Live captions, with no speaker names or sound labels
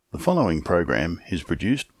following program is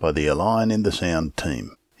produced by the Align in the Sound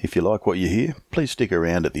team. If you like what you hear, please stick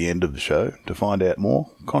around at the end of the show to find out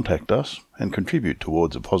more, contact us, and contribute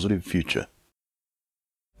towards a positive future.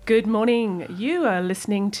 Good morning. You are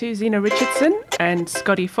listening to Zena Richardson and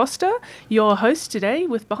Scotty Foster, your host today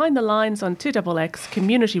with Behind the Lines on 2XX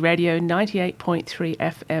Community Radio 98.3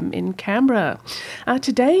 FM in Canberra.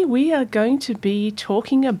 Today we are going to be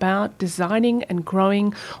talking about designing and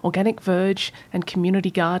growing organic verge and community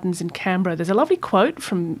gardens in Canberra. There's a lovely quote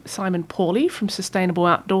from Simon Pauly from Sustainable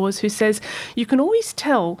Outdoors who says, "You can always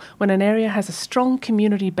tell when an area has a strong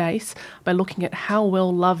community base by looking at how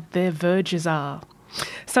well loved their verges are."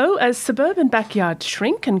 So, as suburban backyards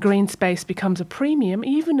shrink and green space becomes a premium,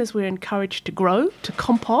 even as we're encouraged to grow, to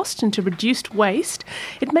compost and to reduce waste,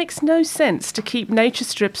 it makes no sense to keep nature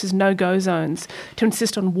strips as no-go zones, to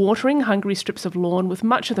insist on watering hungry strips of lawn with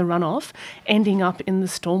much of the runoff ending up in the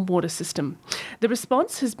stormwater system. The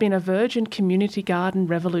response has been a verge and community garden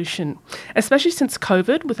revolution, especially since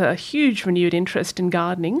COVID, with a huge renewed interest in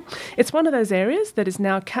gardening. It's one of those areas that is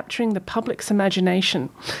now capturing the public's imagination,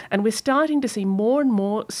 and we're starting to see more and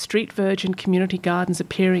more street verge and community gardens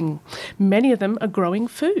appearing. Many of them are growing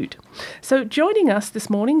food. So joining us this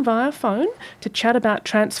morning via phone to chat about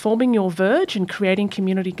transforming your verge and creating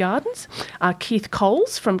community gardens are Keith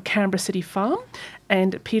Coles from Canberra City Farm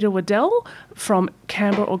and Peter Waddell from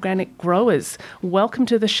Canberra Organic Growers. Welcome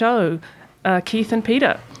to the show, Keith and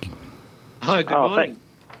Peter. Hi, good morning.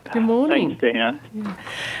 Good morning. Thanks, Dina. Yeah.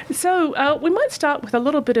 So we might start with a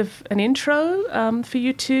little bit of an intro for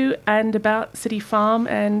you two and about City Farm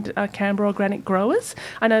and Canberra Organic Growers.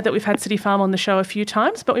 I know that we've had City Farm on the show a few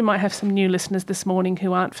times, but we might have some new listeners this morning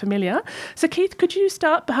who aren't familiar. So Keith, could you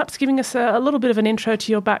start perhaps giving us a little bit of an intro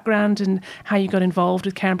to your background and how you got involved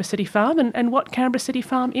with Canberra City Farm and what Canberra City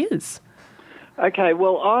Farm is? Okay,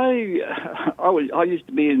 well, I used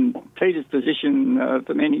to be in Peter's position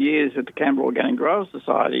for many years at the Canberra Organic Growers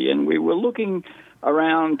Society, and we were looking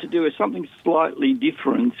around to do something slightly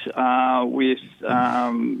different with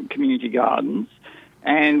community gardens,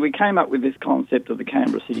 and we came up with this concept of the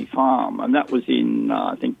Canberra City Farm, and that was in,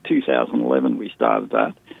 I think, 2011 we started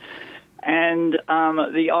that. And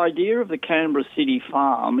the idea of the Canberra City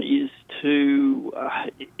Farm is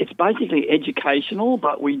it's basically educational,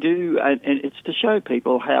 but we do, and it's to show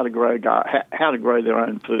people how to grow their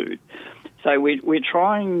own food. So we're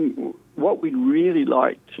trying, what we'd really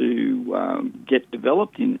like to get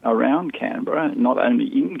developed around Canberra, not only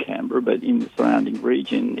in Canberra, but in the surrounding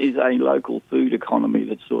region, is a local food economy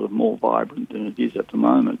that's sort of more vibrant than it is at the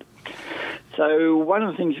moment. So one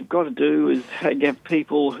of the things you've got to do is get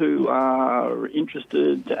people who are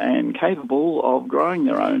interested and capable of growing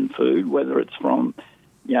their own food, whether it's from,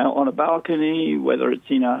 on a balcony, whether it's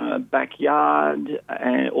in a backyard,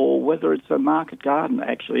 or whether it's a market garden,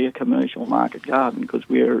 actually a commercial market garden, because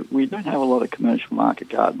we don't have a lot of commercial market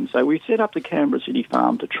gardens. So we set up the Canberra City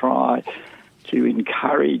Farm to try to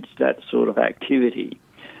encourage that sort of activity.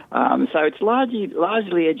 So it's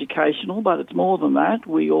largely educational, but it's more than that.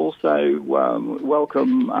 We also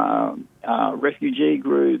welcome refugee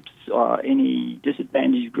groups, any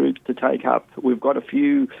disadvantaged groups to take up. We've got a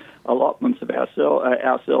few allotments of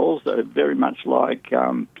ourselves that are very much like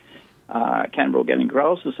Canberra Organic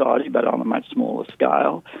Growers Society, but on a much smaller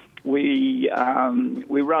scale. We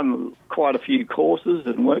run quite a few courses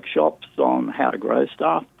and workshops on how to grow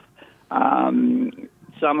stuff.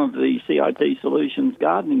 Some of the CIT Solutions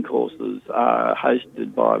gardening courses are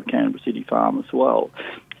hosted by Canberra City Farm as well.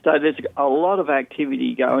 So there's a lot of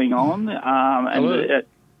activity going on. Yeah,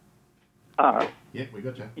 we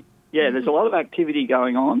got you. Yeah, there's a lot of activity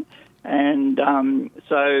going on. And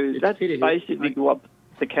so that's basically what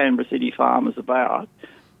the Canberra City Farm is about.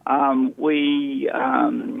 We're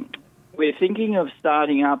thinking of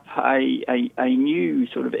starting up a new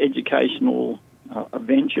sort of educational a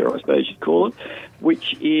venture, I suppose you'd call it,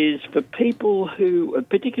 which is for people who,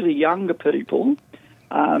 particularly younger people,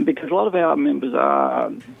 because a lot of our members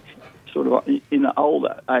are sort of in the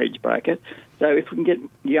older age bracket. So if we can get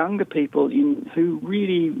younger people in who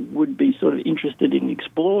really would be sort of interested in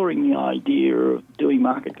exploring the idea of doing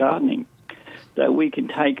market gardening, so we can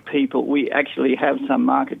take people, we actually have some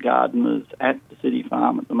market gardeners at the City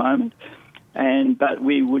Farm at the moment, but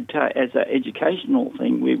we would, as an educational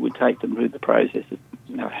thing, we would take them through the process of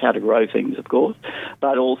how to grow things, of course,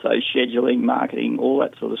 but also scheduling, marketing, all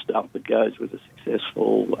that sort of stuff that goes with a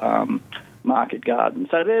successful market garden.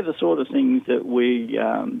 So they're the sort of things that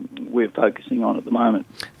we're focusing on at the moment.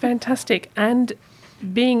 Fantastic. And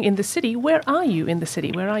being in the city, where are you in the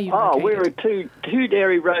city? Where are you located? We're at 2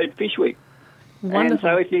 Dairy Road, Fyshwick. Wonderful. And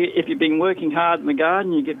so if you've been working hard in the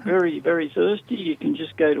garden, you get very, very thirsty, you can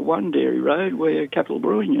just go to One Dairy Road where Capital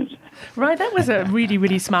Brewing is. Right, that was a really,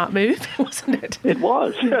 really smart move, wasn't it? It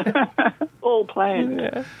was. All planned.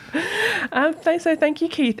 Yeah. So thank you,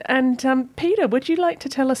 Keith. And Peter, would you like to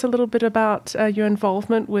tell us a little bit about your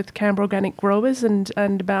involvement with Canberra Organic Growers and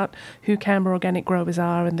about who Canberra Organic Growers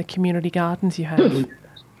are and the community gardens you have?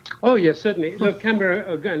 Oh, yes, certainly. Look, Canberra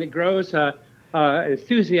Organic Growers are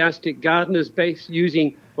enthusiastic gardeners based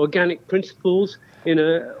using organic principles in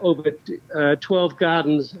over 12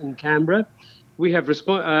 gardens in Canberra. We have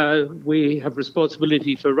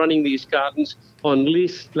responsibility for running these gardens on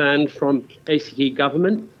leased land from ACT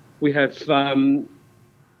government. We have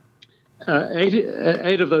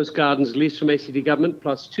 8 of those gardens leased from ACT government,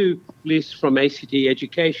 plus 2 leased from ACT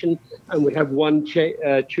Education, and we have 1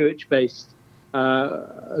 church-based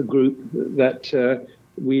group that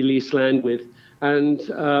we lease land with. And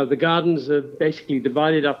the gardens are basically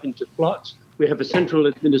divided up into plots. We have a central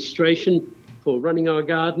administration for running our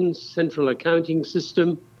gardens, central accounting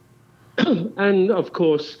system, and of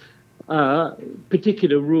course,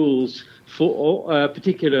 particular rules for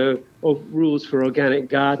organic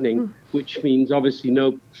gardening, which means obviously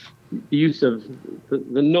the non-use of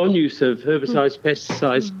herbicides,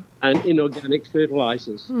 pesticides, and inorganic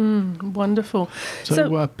fertilizers. Wonderful.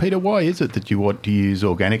 So, Peter, why is it that you want to use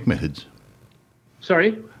organic methods?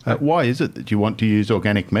 Sorry? Why is it that you want to use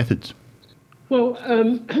organic methods? Well,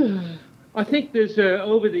 I think there's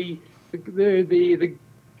over the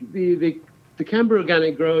Canberra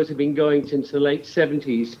Organic Growers have been going since the late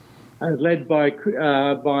 70s, led by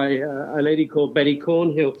a lady called Betty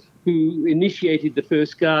Cornhill, who initiated the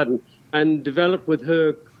first garden and developed with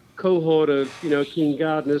her cohort of keen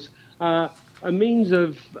gardeners a means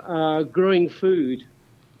of growing food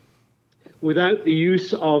without the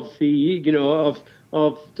use of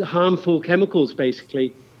of harmful chemicals,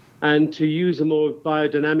 basically, and to use a more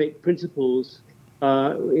biodynamic principles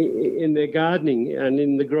in their gardening and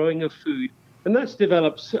in the growing of food. And that's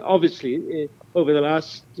developed, obviously, over the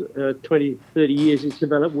last 20, 30 years, it's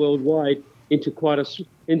developed worldwide into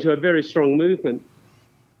a very strong movement.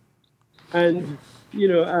 And,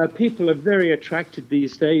 people are very attracted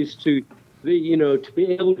these days to be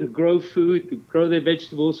able to grow food, to grow their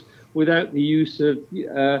vegetables without the use of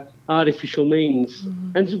artificial means,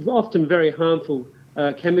 and often very harmful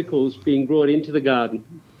chemicals being brought into the garden,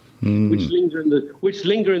 which linger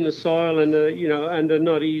in the soil and and are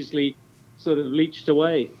not easily sort of leached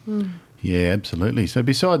away. Yeah, absolutely. So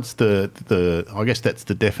besides the I guess that's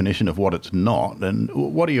the definition of what it's not. And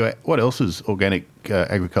what else is organic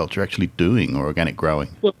agriculture actually doing, or organic growing?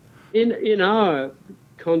 Well, in our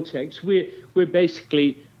context, we're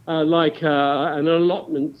basically like an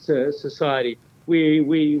allotment society.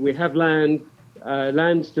 We have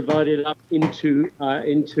lands divided up into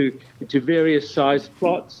various sized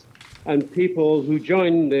plots, and people who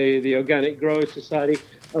join the Organic Grower Society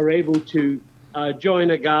are able to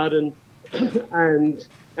join a garden and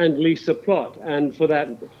lease a plot. And for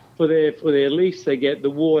their lease, they get the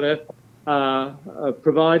water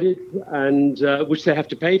provided, and which they have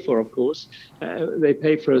to pay for, of course. They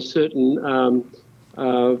pay for a certain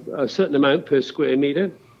amount per square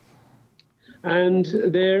meter, and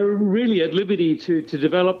they're really at liberty to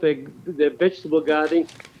develop their vegetable gardening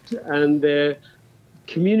and their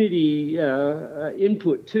community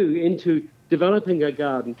input too into developing a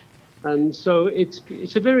garden. And so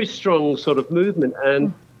it's a very strong sort of movement,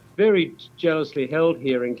 and very jealously held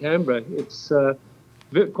here in Canberra. It's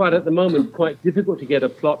quite at the moment quite difficult to get a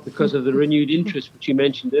plot because of the renewed interest, which you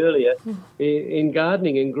mentioned earlier, in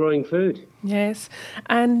gardening and growing food. Yes,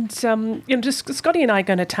 and just Scotty and I are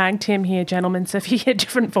going to tag team here, gentlemen. So if you hear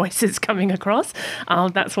different voices coming across,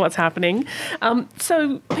 that's what's happening.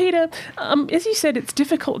 So Peter, as you said, it's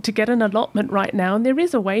difficult to get an allotment right now, and there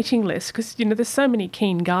is a waiting list because there's so many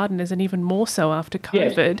keen gardeners, and even more so after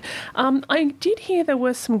COVID. Yes. I did hear there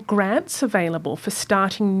were some grants available for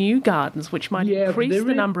starting new gardens, which might increase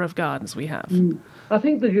the number of gardens we have. I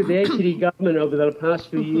think the ACT government over the past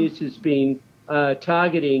few years has been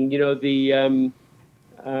targeting, the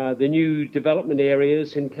new development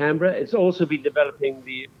areas in Canberra. It's also been developing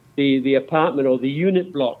the apartment or the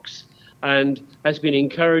unit blocks, and has been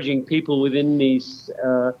encouraging people within these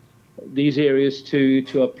areas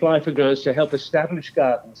to apply for grants to help establish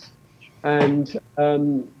gardens. And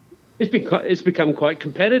it's become quite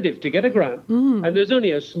competitive to get a grant, and there's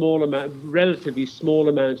only a relatively small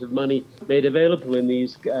amount of money made available in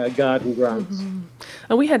these garden grants.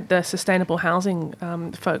 And we had the sustainable housing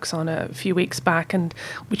folks on a few weeks back, and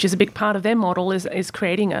which is a big part of their model is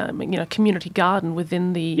creating a community garden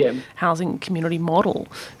within the housing community model.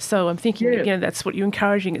 So I'm thinking that's what you're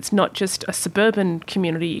encouraging. It's not just a suburban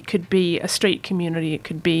community; it could be a street community. It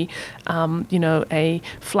could be a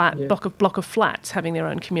flat block of flats having their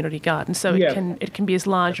own community garden. So it can be as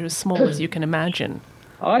large or as small as you can imagine.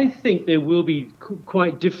 I think there will be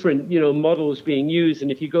quite different models being used, and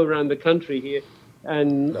if you go around the country here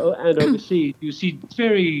and overseas, you see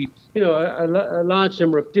very a large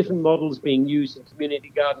number of different models being used in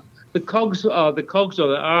community gardens. The COGs or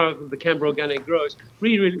the Canberra Organic Growers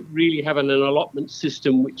really have an allotment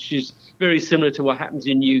system which is very similar to what happens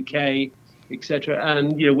in UK, etc.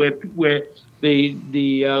 And where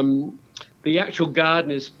the actual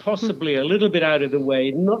garden is possibly a little bit out of the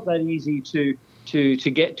way, not that easy to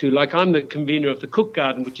get to. Like I'm the convener of the Cook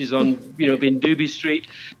Garden, which is on Bindooby Street,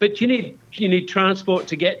 but you need transport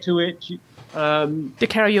to get to it. To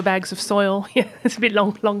carry your bags of soil, it's a bit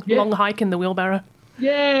long hike in the wheelbarrow.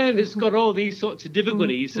 Yeah, and it's got all these sorts of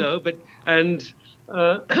difficulties. It's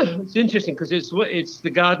interesting because it's the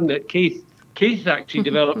garden that Keith actually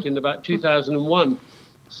developed in about 2001.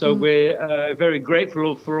 So we're very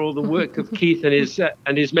grateful for all the work of Keith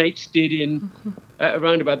and his mates did in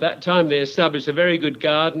around about that time. They established a very good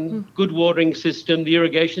garden, good watering system. The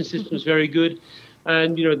irrigation system is very good,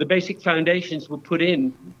 and the basic foundations were put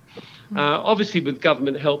in. Obviously, with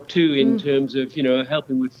government help too, in terms of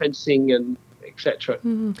helping with fencing and etc.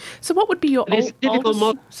 So, what would be your difficult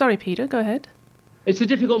model? Sorry, Peter, go ahead. It's a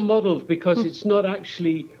difficult model because it's not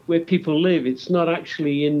actually where people live. It's not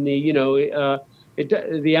actually in the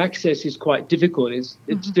the access is quite difficult. It's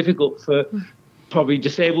difficult for probably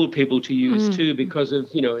disabled people to use too because of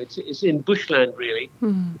it's in bushland really,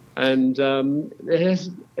 and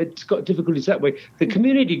it's got difficulties that way. The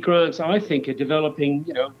community grants I think are developing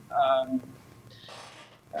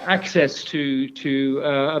access to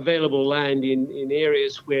available land in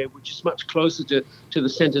areas which is much closer to the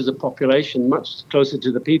centres of population, much closer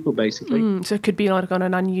to the people, basically. So it could be like on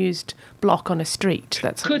an unused block on a street.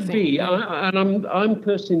 That's could be, and I'm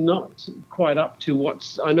personally not quite up to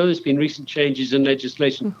I know there's been recent changes in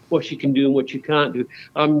legislation, what you can do and what you can't do.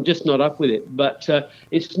 I'm just not up with it, but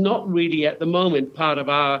it's not really at the moment part of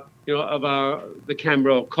our the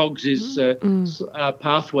Canberra COGS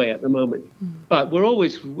pathway at the moment. But we're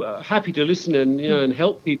always happy to listen and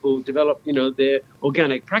help people develop their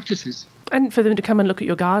organic practices. And for them to come and look at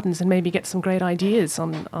your gardens and maybe get some great ideas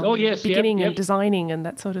on beginning and designing and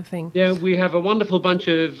that sort of thing. Yeah, we have a wonderful bunch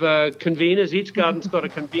of conveners. Each garden's got a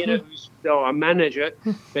convener who's a manager,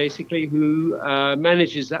 basically, who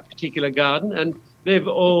manages that particular garden, and they're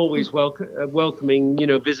always welcoming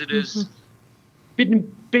visitors.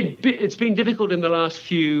 It's been difficult in the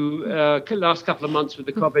last couple of months with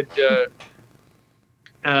the COVID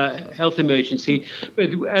health emergency,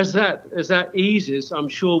 but as that eases, I'm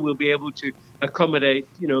sure we'll be able to accommodate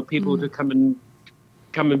people to come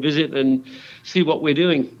and visit and see what we're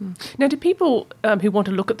doing. Now, do people who want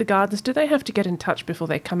to look at the gardens, do they have to get in touch before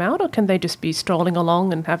they come out, or can they just be strolling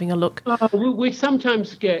along and having a look? We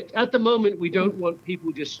sometimes at the moment, we don't want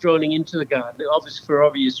people just strolling into the garden, obviously for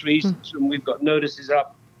obvious reasons, and we've got notices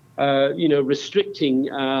up, restricting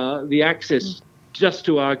the access just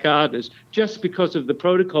to our gardeners, just because of the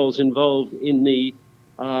protocols involved in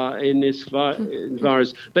this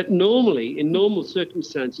virus. But normally, in normal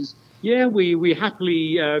circumstances, we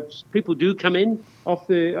happily people do come in off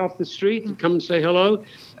the street and come and say hello.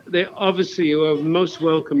 They obviously are most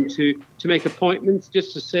welcome to make appointments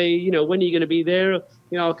just to say when are you going to be there?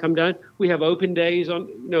 I'll come down. We have open days on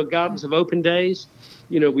gardens have open days.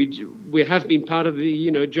 We have been part of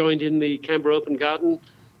the joined in the Canberra Open Garden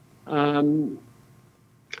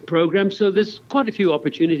program, so there's quite a few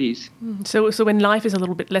opportunities. So when life is a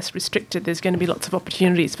little bit less restricted, there's going to be lots of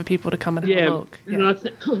opportunities for people to come and have a look.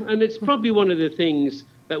 And it's probably one of the things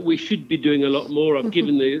that we should be doing a lot more of,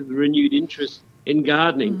 given the renewed interest in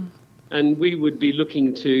gardening. And we would be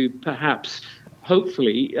looking to perhaps,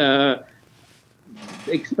 hopefully,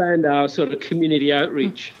 expand our sort of community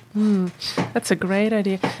outreach. That's a great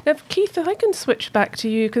idea. Now, Keith, if I can switch back to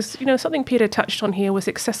you, because something Peter touched on here was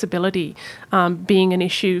accessibility being an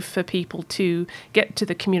issue for people to get to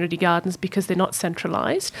the community gardens because they're not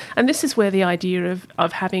centralised. And this is where the idea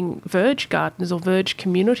of having verge gardens or verge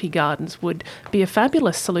community gardens would be a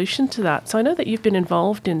fabulous solution to that. So I know that you've been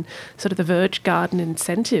involved in sort of the verge garden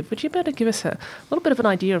incentive. Would you better give us a little bit of an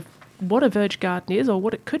idea of what a verge garden is or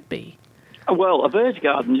what it could be? Well, a verge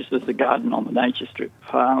garden just is a garden on the nature strip.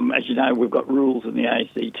 As you know, we've got rules in the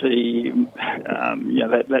ACT.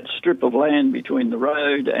 That strip of land between the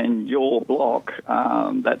road and your block,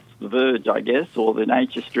 that's the verge, I guess, or the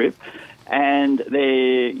nature strip. And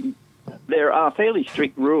there are fairly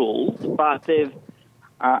strict rules, but they've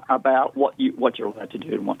about what you're allowed to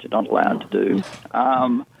do and what you're not allowed to do.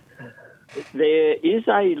 There is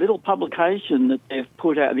a little publication that they've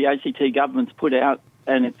put out, the ACT government's put out,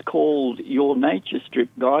 and it's called Your Nature Strip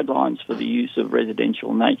Guidelines for the Use of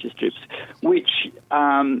Residential Nature Strips, which,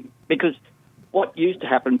 because what used to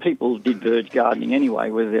happen, people did verge gardening anyway,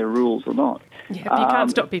 whether there are rules or not. Yeah, but you can't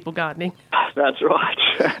stop people gardening. That's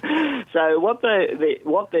right. So what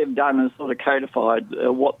they've done is sort of codified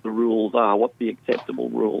what the rules are, what the acceptable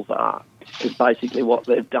rules are, is basically what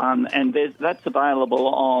they've done. And that's available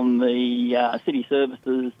on the City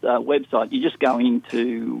Services website. You just go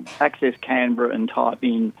into Access Canberra and type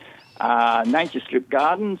in nature strip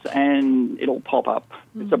gardens and it'll pop up.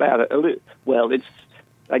 Mm-hmm. It's about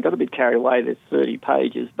they got a bit carried away. There's 30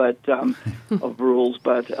 pages, but of rules.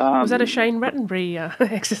 But was that a Shane Rattenbury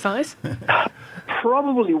exercise?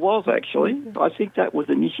 Probably was, actually. I think that was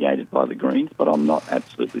initiated by the Greens, but I'm not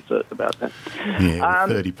absolutely certain about that. Yeah,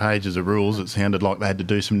 with 30 pages of rules, it sounded like they had to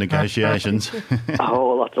do some negotiations.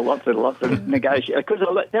 Lots of negotiations. Because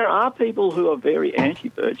there are people who are very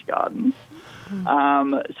anti-verge gardens.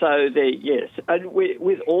 Yes, and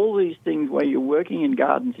with all these things where you're working in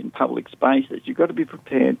gardens in public spaces, you've got to be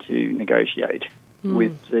prepared to negotiate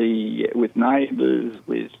with neighbours,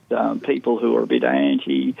 with people who are a bit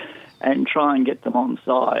anti, and try and get them on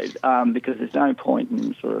side, because there's no point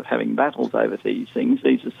in sort of having battles over these things.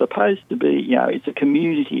 These are supposed to be, it's a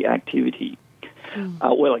community activity.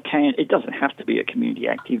 It doesn't have to be a community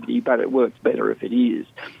activity, but it works better if it is.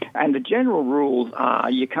 And the general rules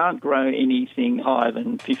are you can't grow anything higher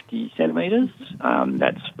than 50 centimetres.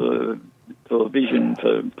 That's for vision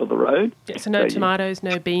for the road. Yeah, so no tomatoes,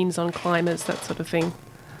 no beans on climbers, that sort of thing.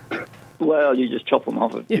 Well, you just chop them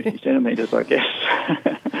off at 50 centimetres, I guess.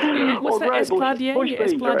 Yeah, what's that,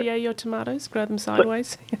 esplandier your tomatoes? Grow them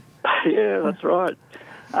sideways? Yeah, that's right.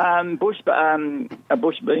 Bush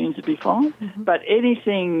beans would be fine, but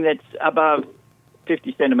anything that's above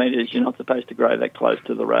 50 centimetres, you're not supposed to grow that close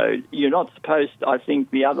to the road. You're not supposed. I think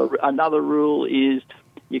another rule is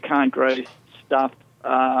you can't grow stuff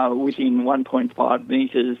within 1.5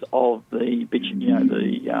 metres of the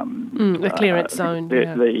the clearance zone.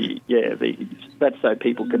 That's so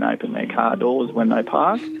people can open their car doors when they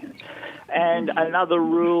park. And another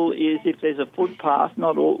rule is if there's a footpath,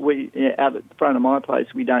 out at the front of my place,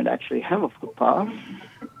 we don't actually have a footpath,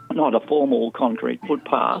 not a formal concrete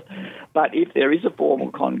footpath. But if there is a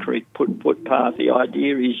formal concrete footpath, the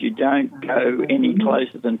idea is you don't go any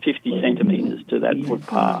closer than 50 centimetres to that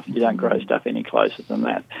footpath. You don't grow stuff any closer than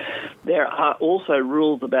that. There are also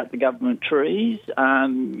rules about the government trees.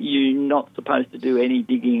 You're not supposed to do any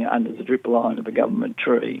digging under the drip line of a government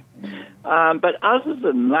tree. But other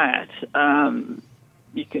than that,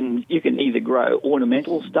 you can either grow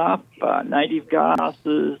ornamental stuff, native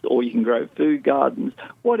grasses, or you can grow food gardens,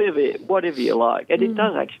 whatever you like. And it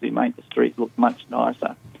does actually make the street look much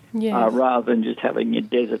nicer, rather than just having your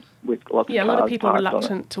desert with lots of cars. Yeah, a lot of people are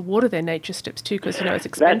reluctant to water their nature strips too because it's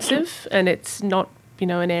expensive and it's not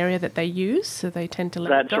an area that they use, so they tend to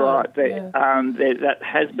let it go. That's right. That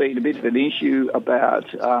has been a bit of an issue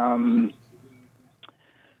about.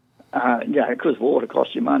 Because water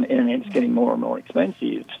costs you money and it's getting more and more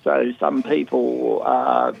expensive. So some people,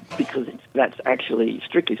 because that's actually,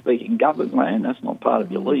 strictly speaking, government land, that's not part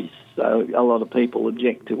of your lease. So a lot of people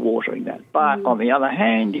object to watering that. But on the other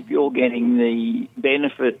hand, if you're getting the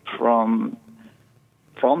benefit from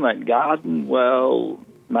that garden, well,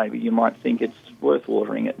 maybe you might think it's worth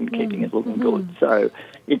watering it and keeping it looking good. So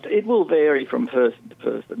it will vary from person to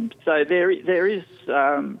person. So there is...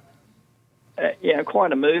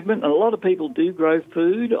 quite a movement, and a lot of people do grow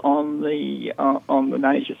food on the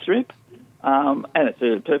nature strip, and it's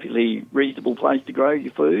a perfectly reasonable place to grow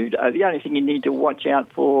your food. The only thing you need to watch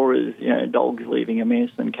out for is dogs leaving a mess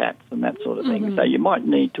and cats and that sort of thing. So you might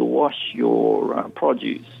need to wash your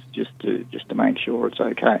produce just to make sure it's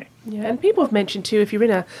okay. Yeah, and people have mentioned too, if you're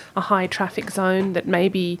in a high traffic zone, that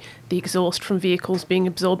maybe the exhaust from vehicles being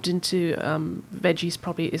absorbed into veggies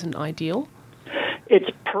probably isn't ideal. It's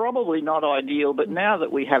probably not ideal, but now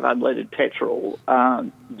that we have unleaded petrol,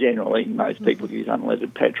 generally most people use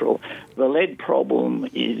unleaded petrol, the lead problem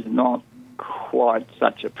is not quite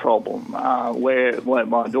such a problem. Where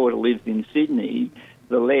my daughter lives in Sydney,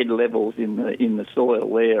 the lead levels in the soil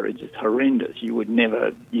there are just horrendous. You wouldn't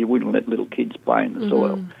let little kids play in the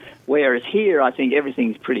soil. Whereas here, I think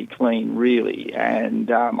everything's pretty clean, really, and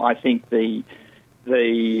I think we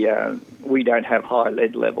don't have high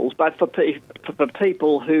lead levels. But for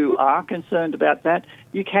people who are concerned about that,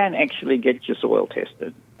 you can actually get your soil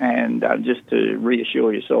tested, and just to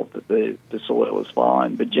reassure yourself that the soil is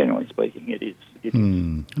fine. But generally speaking, it is.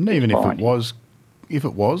 And even if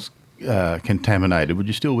it was contaminated, would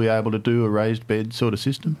you still be able to do a raised bed sort of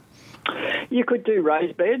system? You could do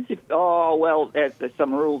raised beds. There's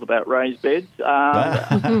some rules about raised beds.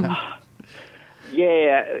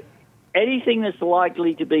 Yeah, anything that's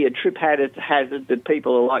likely to be a trip hazard that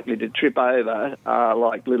people are likely to trip over,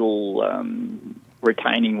 like little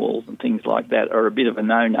retaining walls and things like that, are a bit of a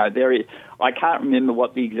no-no. I can't remember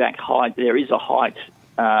what the exact height. There is a height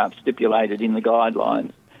stipulated in the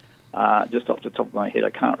guidelines. Just off the top of my head, I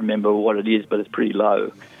can't remember what it is, but it's pretty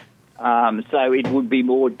low. So it would be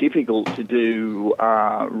more difficult to do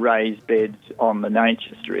raised beds on the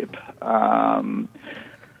nature strip. But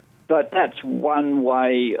that's one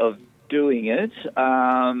way of doing it.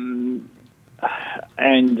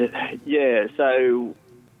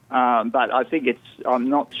 But I think I'm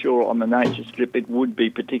not sure on the nature strip it would be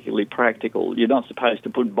particularly practical. You're not supposed to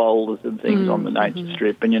put boulders and things on the nature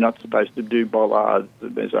strip, and you're not supposed to do bollards.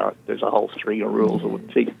 There's a whole string of rules, or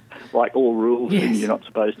things like all rules, things you're not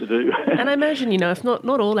supposed to do. And I imagine, if not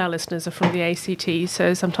all our listeners are from the ACT,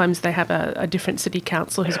 so sometimes they have a different city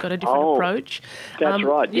council who's got a different approach. That's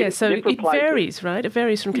right. Yeah, so it varies, right? It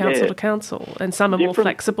varies from council to council, and some are more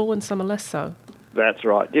flexible and some are less so. That's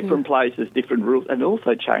right. Different places, different rules, and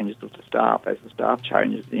also changes of the staff as the staff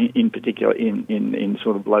changes. In particular, in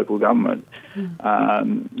sort of local government,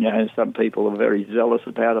 some people are very zealous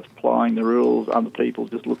about applying the rules. Other people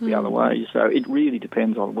just look the other way. So it really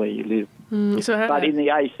depends on where you live. But in the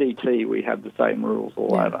ACT, we have the same rules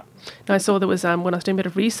all over. I saw there was, when I was doing a bit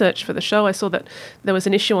of research for the show, I saw that there was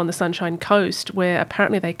an issue on the Sunshine Coast where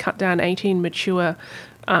apparently they cut down 18 mature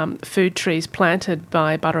food trees planted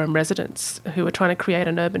by Butterham residents who were trying to create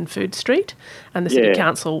an urban food street, and the City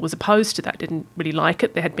Council was opposed to that, didn't really like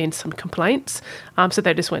it. There had been some complaints, so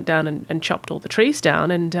they just went down and chopped all the trees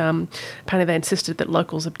down, and apparently they insisted that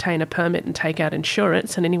locals obtain a permit and take out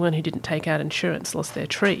insurance, and anyone who didn't take out insurance lost their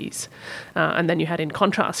trees. And then you had, in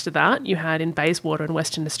contrast to that, you had in Bayswater in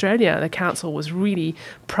Western Australia, the council was really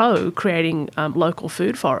pro creating local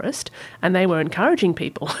food forest, and they were encouraging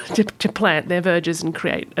people to plant their verges and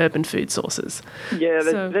create urban food sources. Yeah,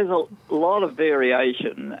 there's a lot of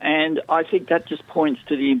variation, and I think that just points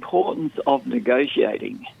to the importance of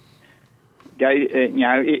negotiating.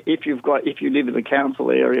 If you live in a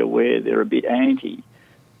council area where they're a bit anti,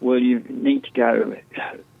 well, you need to go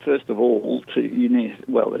first of all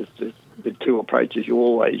there's the two approaches you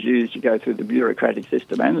always use. You go through the bureaucratic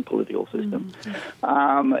system and the political system.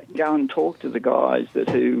 Go and talk to the guys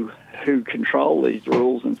who control these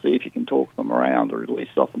rules and see if you can talk them around or at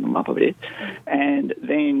least soften them up a bit, and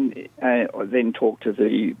then talk to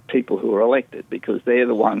the people who are elected, because they're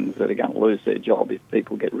the ones that are going to lose their job if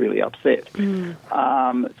people get really upset.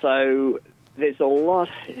 So there's a lot.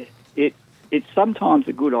 It's sometimes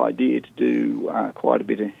a good idea to do quite a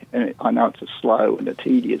bit of, I know it's a slow and a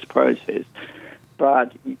tedious process,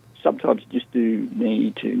 but sometimes you just do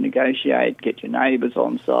need to negotiate, get your neighbours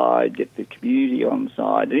on side, get the community on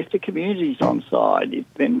side. And if the community's on side, it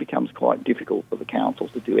then becomes quite difficult for the council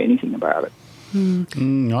to do anything about it.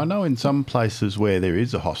 I know in some places where there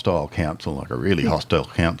is a hostile council, like a really hostile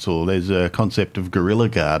council, there's a concept of guerrilla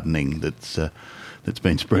gardening that's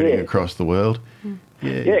been spreading across the world.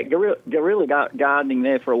 Guerrilla gardening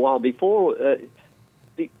there for a while. Before there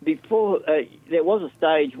was a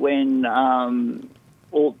stage when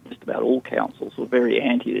just about all councils were very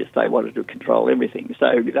anti this. They wanted to control everything.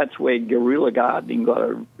 So that's where guerrilla gardening got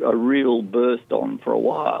a real burst on for a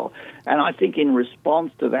while. And I think in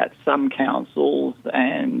response to that, some councils,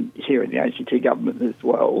 and here in the ACT government as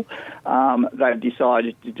well, they've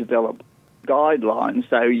decided to develop guidelines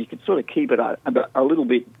so you could sort of keep it a little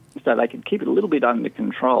bit, so they could keep it a little bit under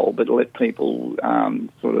control, but let people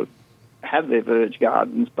sort of have their verge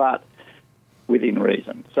gardens, but within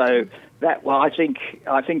reason. So I think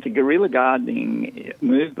the guerrilla gardening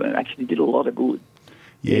movement actually did a lot of good.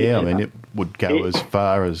 Yeah, I mean, it would go as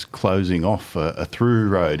far as closing off a through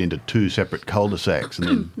road into two separate cul-de-sacs and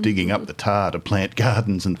then digging up the tar to plant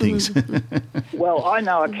gardens and things. Well, I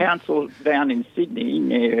know a council down in Sydney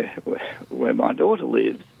near where my daughter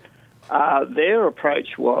lives. Their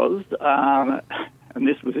approach was, and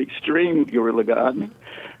this was extreme guerrilla gardening,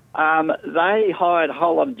 they hired a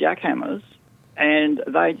whole lot of jackhammers and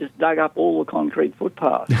they just dug up all the concrete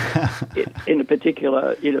footpaths in a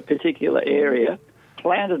particular area.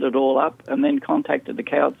 planted it all up and then contacted the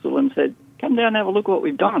council and said, come down and have a look what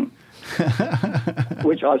we've done.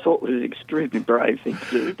 Which I thought was an extremely brave thing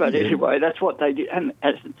to do. But anyway, that's what they did. And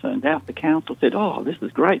as it turned out, the council said, oh, this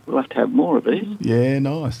is great. We'll have to have more of these. Yeah,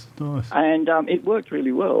 nice. And it worked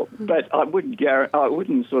really well. But I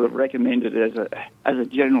wouldn't sort of recommend it as a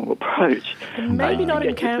general approach. Maybe not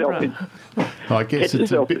in Canberra. I guess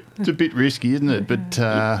it's a bit risky, isn't it? But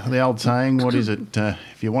the old saying, what is it?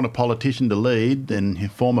 If you want a politician to lead, then you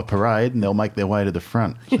form a parade and they'll make their way to the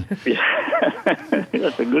front.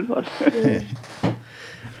 That's a good one. Yeah.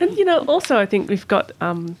 And, also I think we've got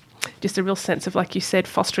just a real sense of, like you said,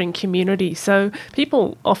 fostering community. So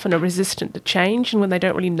people often are resistant to change, and when they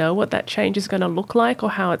don't really know what that change is going to look like or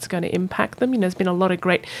how it's going to impact them, there's been a lot of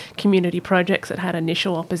great community projects that had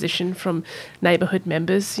initial opposition from neighbourhood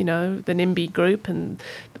members, the NIMBY group, and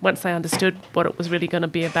once they understood what it was really going to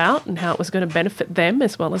be about and how it was going to benefit them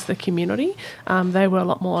as well as the community, they were a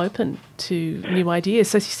lot more open to new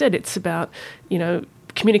ideas. So as you said, it's about,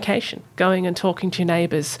 communication, going and talking to your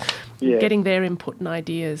neighbours, getting their input and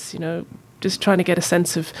ideas, just trying to get a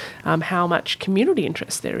sense of how much community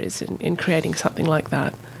interest there is in creating something like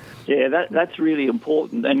that. Yeah, that's really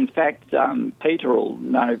important. And in fact, Peter will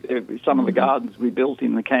know some of the gardens we built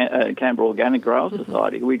in the Canberra Organic Growers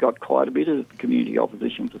Society. We got quite a bit of community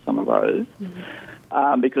opposition to some of those.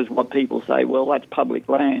 Because what people say, well, that's public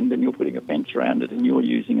land and you're putting a fence around it and you're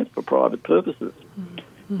using it for private purposes.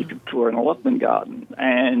 For an allotment garden,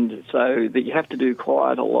 and so that you have to do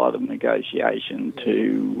quite a lot of negotiation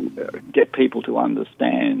to get people to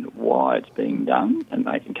understand why it's being done, and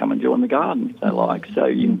they can come and join the garden if they like. So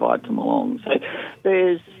you invite them along. So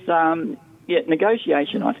there's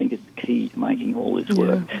negotiation, I think, is the key to making all this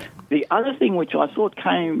work. The other thing which I thought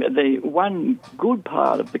the one good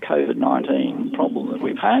part of the COVID-19 problem that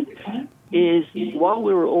we've had is while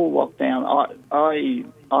we were all locked down,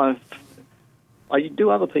 I do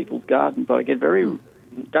other people's gardens, but I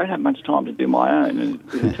don't have much time to do my own, and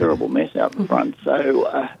it's a terrible mess out the front. So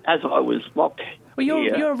as I was locked, well,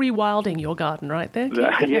 you're rewilding your garden right there.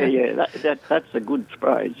 That's a good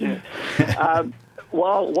phrase. Yeah.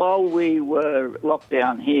 While we were locked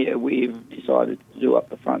down here, we've decided to do up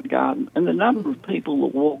the front garden, and the number of people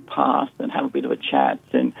that walk past and have a bit of a chat,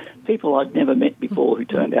 and people I'd never met before who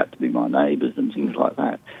turned out to be my neighbours and things like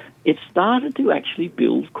that. It started to actually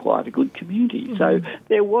build quite a good community. So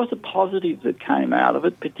there was a positive that came out of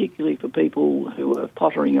it, particularly for people who are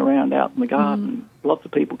pottering around out in the garden. Lots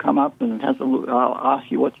of people come up and have a look, I'll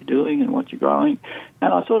ask you what you're doing and what you're growing.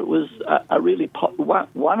 And I thought it was a really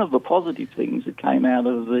one of the positive things that came out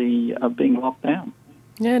of being locked down.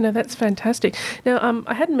 Yeah, no, that's fantastic. Now,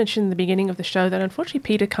 I hadn't mentioned in the beginning of the show that unfortunately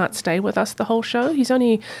Peter can't stay with us the whole show. He's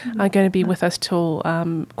only going to be with us till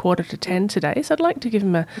 9:45 today, so I'd like to give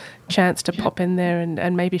him a chance to pop in there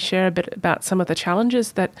and maybe share a bit about some of the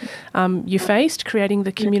challenges that you faced creating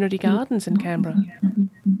the community gardens in Canberra.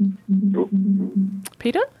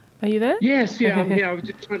 Peter, are you there? Yes, yeah, I'm here. I was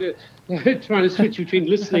just trying to switch between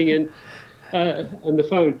listening and the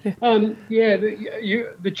phone.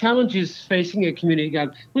 The challenges facing a community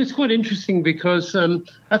garden. Well, it's quite interesting because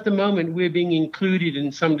at the moment we're being included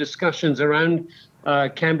in some discussions around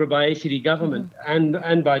Canberra by ACT government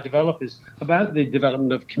and by developers about the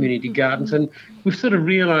development of community gardens, and we've sort of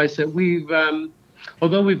realised that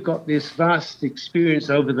although we've got this vast experience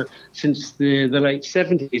since the late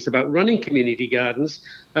 70s about running community gardens,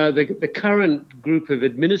 the current group of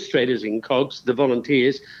administrators in COGS, the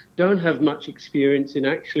volunteers, don't have much experience in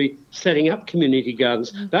actually setting up community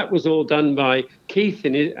gardens. That was all done by Keith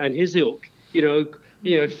and his ilk,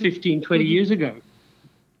 15, 20 years ago.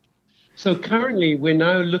 So currently, we're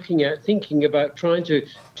now thinking about trying to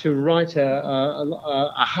write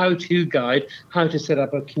a how-to guide, how to set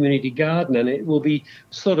up a community garden, and it will be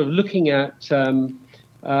sort of looking at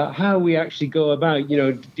how we actually go about,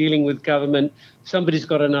 dealing with government. Somebody's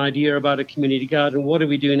got an idea about a community garden. What do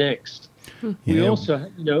we do next? Yeah. We also,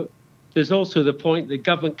 there's also the point that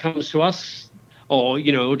government comes to us, or,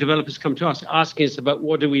 developers come to us asking us about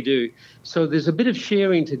what do we do. So there's a bit of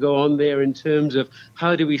sharing to go on there in terms of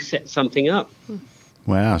how do we set something up.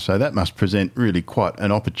 Wow, so that must present really quite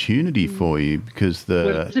an opportunity for you, because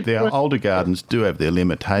the older gardens do have their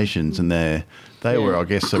limitations, and they were, I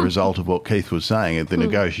guess, a result of what Keith was saying, of the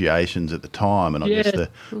negotiations at the time, and I guess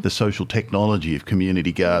the social technology of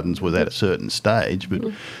community gardens was at a certain stage, but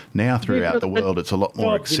now throughout the world it's a lot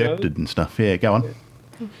more accepted and stuff. Yeah, go on.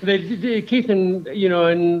 Keith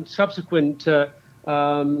and subsequent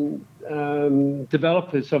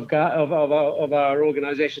developers of our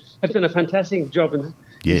organisation have done a fantastic job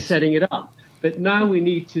in setting it up. But now we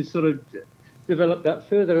need to sort of develop that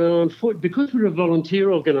further. And on foot, because we're a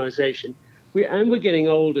volunteer organisation, we're getting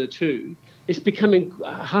older too, it's becoming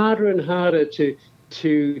harder and harder to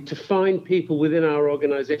find people within our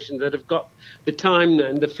organisation that have got the time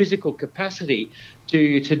and the physical capacity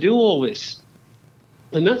to do all this.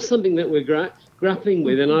 And that's something that we're grappling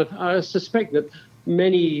with. And I suspect that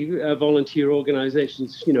many volunteer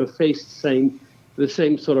organisations, face the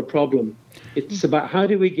same sort of problem. It's about how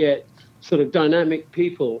do we get sort of dynamic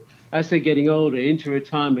people as they're getting older into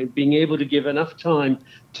retirement, being able to give enough time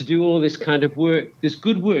to do all this kind of work, this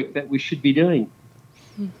good work that we should be doing.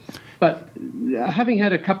 But having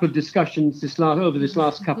had a couple of discussions over this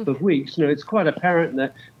last couple of weeks, it's quite apparent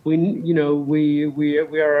that we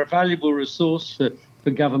are a valuable resource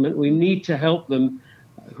for government. We need to help them,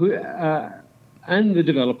 and the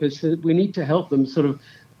developers. We need to help them sort of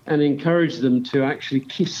and encourage them to actually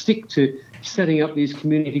stick to setting up these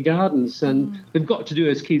community gardens. And they've got to do,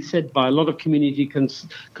 as Keith said, by a lot of community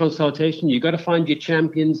consultation. You've got to find your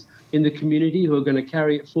champions in the community who are going to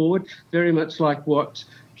carry it forward, very much like what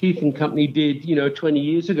Keith and company did, 20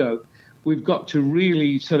 years ago. We've got to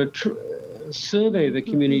really sort of survey the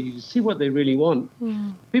community to see what they really want.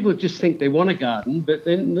 People just think they want a garden, but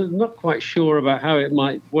they're not quite sure about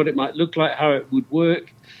what it might look like, how it would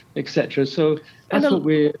work, etc. So that's what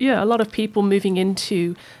we're... Yeah, a lot of people moving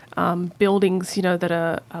into buildings, that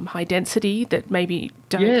are high density, that maybe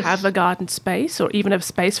don't have a garden space, or even have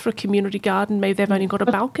space for a community garden. Maybe they've only got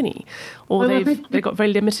a balcony, or they've got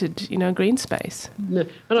very limited, green space. And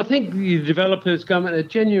I think the developers, government are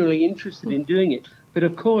genuinely interested in doing it, but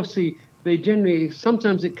of course they generally,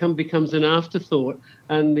 sometimes it becomes an afterthought,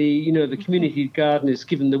 and the community garden is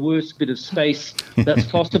given the worst bit of space that's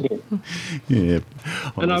possible. Yeah,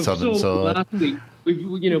 on and the I southern saw side. last week.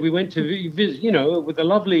 We went to visit, with a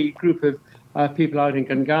lovely group of people out in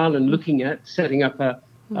Gungahlin looking at setting up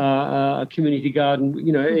a community garden,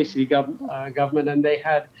 ACT government, and they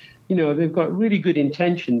had, they've got really good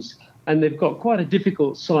intentions, and they've got quite a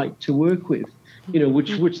difficult site to work with,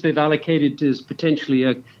 which they've allocated as potentially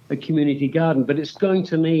a community garden, but it's going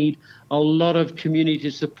to need a lot of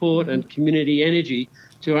community support and community energy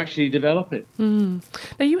to actually develop it. Now,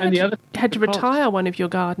 you had to retire one of your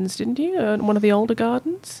gardens, didn't you? One of the older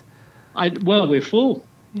gardens? We're full.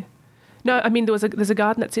 Yeah. No, I mean, there's a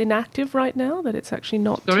garden that's inactive right now, that it's actually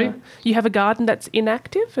not... Sorry? You have a garden that's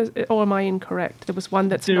inactive, or am I incorrect? There was one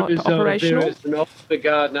that's not operational? There is an older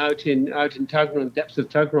garden out in Tuggeranong, depths of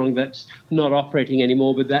Tuggeranong, that's not operating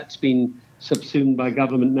anymore, but that's been subsumed by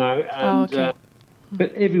government now. And,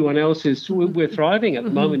 but everyone else we're thriving at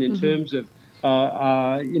the moment in terms of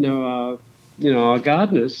our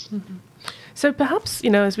gardeners. So perhaps,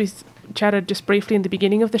 as we chatted just briefly in the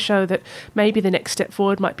beginning of the show, that maybe the next step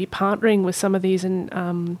forward might be partnering with some of these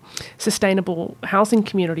sustainable housing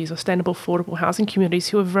communities or sustainable affordable housing communities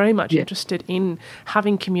who are very much interested in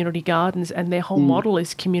having community gardens, and their whole model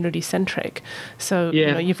is community centric. So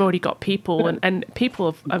you've already got people and people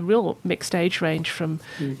of a real mixed age range from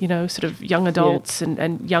sort of young adults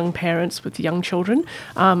and young parents with young children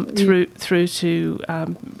through to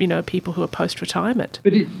people who are post retirement.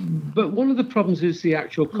 But one of the problems is the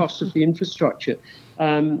actual cost of the infrastructure.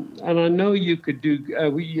 And I know you could do,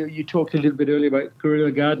 you talked a little bit earlier about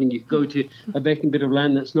guerrilla gardening. You could go to a vacant bit of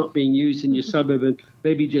land that's not being used in your suburb and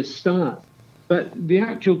maybe just start. But the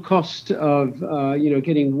actual cost of,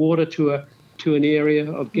 getting water to an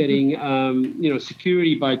area, of getting,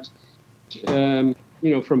 security by,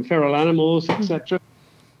 from feral animals, etc.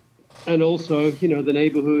 And also, the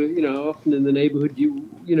neighbourhood, often in the neighbourhood,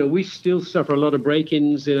 we still suffer a lot of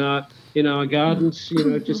break-ins in our gardens,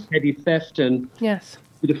 just petty theft and a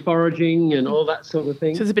bit of foraging and all that sort of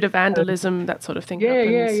thing. So there's a bit of vandalism, that sort of thing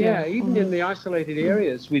happens. Yeah. Even in the isolated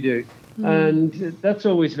areas we do. And that's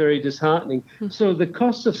always very disheartening. So the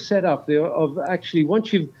cost of setup, of actually,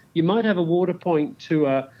 once you might have a water point to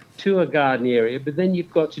a garden area, but then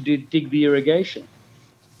you've got to dig the irrigation.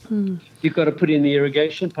 You've got to put in the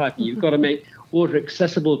irrigation piping. You've got to make water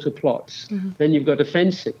accessible to plots. Then you've got to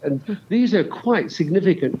fence it. And these are quite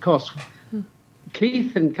significant costs.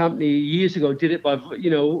 Keith and company years ago did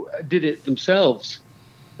it themselves.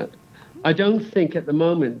 I don't think at the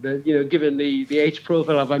moment that, given the age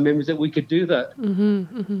profile of our members, that we could do that.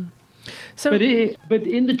 So, but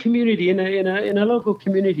in the community, in a local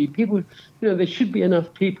community, people, there should be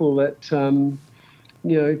enough people that,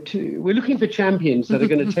 we're looking for champions that are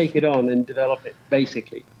going to take it on and develop it,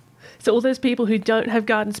 basically. So all those people who don't have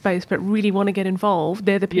garden space but really want to get involved,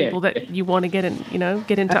 they're the people that you want to get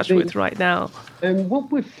in touch with right now. And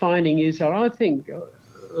what we're finding is that I think,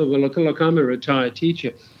 look, I'm a retired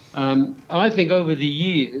teacher. I think over the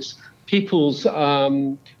years, people's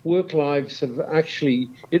work lives have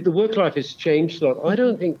the work life has changed a lot. I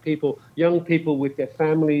don't think young people with their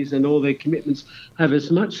families and all their commitments have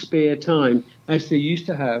as much spare time as they used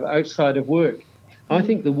to have outside of work. I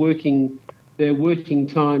think their working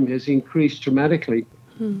time has increased dramatically.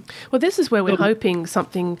 Well, this is where we're hoping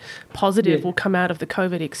something positive will come out of the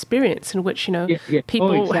COVID experience, in which,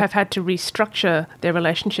 people have had to restructure their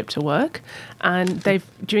relationship to work, and they've,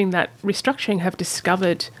 during that restructuring, have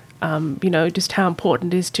discovered, just how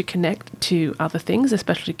important it is to connect to other things,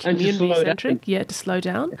 especially community-centric, to slow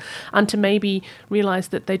down, and to maybe realise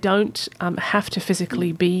that they don't have to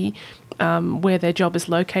physically be where their job is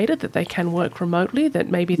located, that they can work remotely, that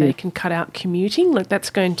maybe they can cut out commuting. Like,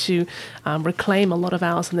 that's going to reclaim a lot of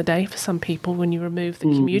hours in the day for some people when you remove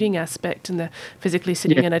the commuting aspect and the physically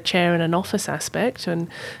sitting in a chair in an office aspect, and,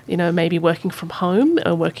 maybe working from home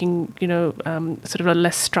or working, sort of a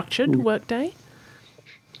less structured work day.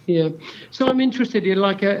 Yeah. So I'm interested in,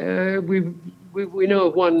 we know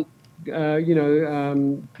of one,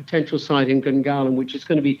 potential site in Gungahlin, which is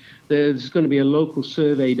there's going to be a local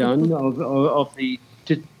survey done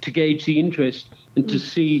to gauge the interest and to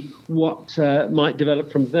see what might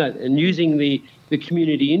develop from that, and using the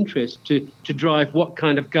community interest to drive what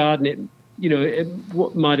kind of garden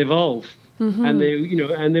what might evolve. And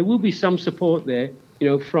there will be some support there,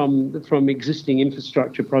 from existing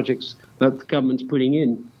infrastructure projects that the government's putting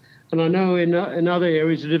in. And I know in other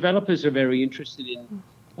areas, the developers are very interested in.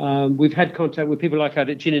 We've had contact with people like out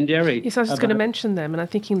at Ginninderry. Yes, I was just going to mention them, and I'm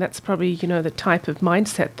thinking that's probably, the type of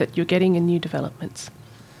mindset that you're getting in new developments.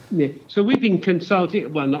 Yeah. So we've been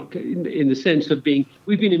consulting, well, not in the sense of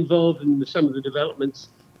we've been involved in some of the developments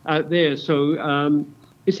out there. So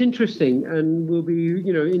it's interesting, and we'll be,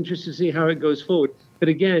 interested to see how it goes forward. But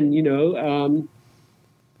again,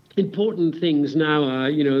 important things now are,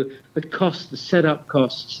 the cost, the setup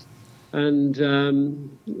costs, and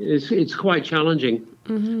it's quite challenging.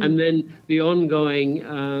 And then the ongoing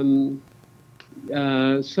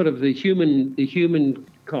sort of the human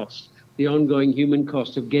cost, the ongoing human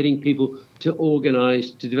cost of getting people to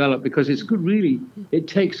organise, to develop, because it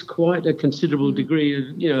takes quite a considerable degree of,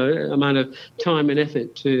 amount of time and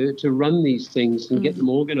effort to run these things and get them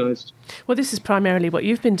organised. Well, this is primarily what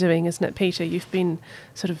you've been doing, isn't it, Peter? You've been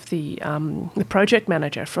sort of the project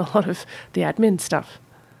manager for a lot of the admin stuff.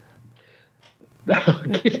 We,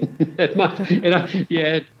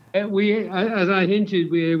 as I hinted,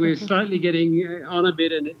 we're slightly getting on a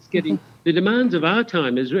bit, and it's getting the demands of our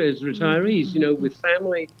time as retirees, with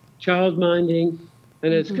family, child minding,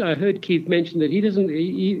 and as I heard Keith mention that he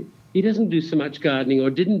doesn't do so much gardening, or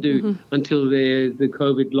didn't do until the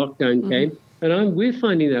COVID lockdown came, and we're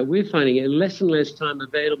finding it less and less time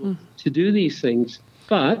available to do these things.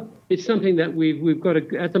 But it's something that we've got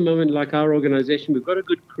at the moment, like our organisation, we've got a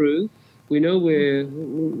good crew. We know we're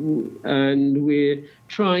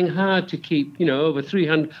trying hard to keep, over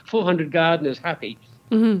 400 gardeners happy.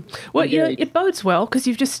 Well, it bodes well, because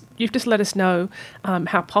you've just let us know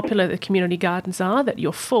how popular the community gardens are, that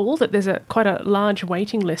you're full, that there's quite a large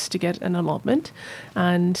waiting list to get an allotment,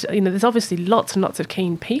 and there's obviously lots and lots of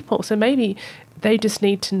keen people. So maybe they just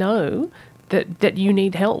need to know that you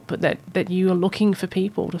need help, that you are looking for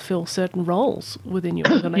people to fill certain roles within your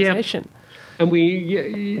organisation. And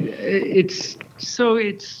it's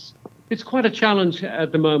quite a challenge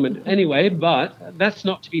at the moment anyway, but that's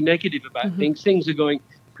not to be negative about things. Things are going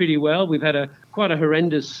pretty well. We've had quite a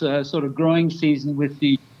horrendous sort of growing season with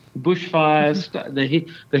the bushfires, the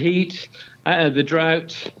heat, the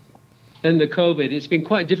drought, and the COVID. It's been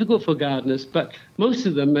quite difficult for gardeners, but most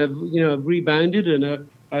of them have, rebounded and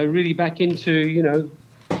are really back into,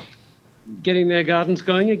 getting their gardens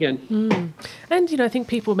going again. And, I think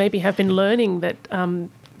people maybe have been learning that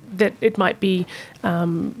that it might be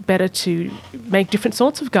better to make different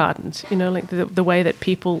sorts of gardens. Like the way that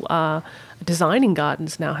people are designing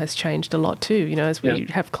gardens now has changed a lot too. As we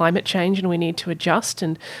have climate change and we need to adjust,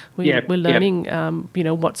 and we're learning,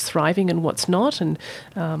 what's thriving and what's not, and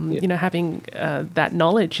having that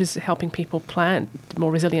knowledge is helping people plant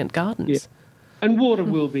more resilient gardens. Yeah. And water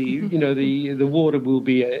will be, the water will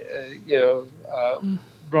be,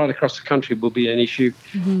 right across the country will be an issue.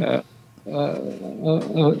 And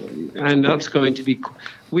that's going to be,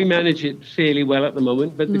 we manage it fairly well at the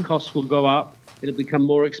moment, but the costs will go up. It'll become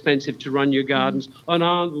more expensive to run your gardens. On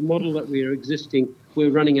the model that we're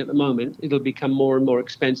running at the moment, it'll become more and more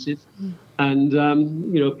expensive. And,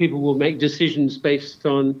 people will make decisions based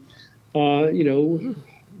on, on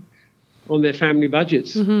their family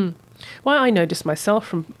budgets. Well, I noticed myself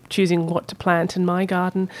from choosing what to plant in my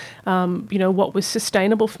garden, what was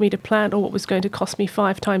sustainable for me to plant or what was going to cost me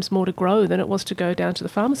 5 times more to grow than it was to go down to the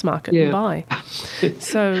farmer's market and buy.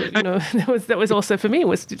 So, that was also for me,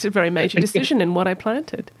 it's a very major decision in what I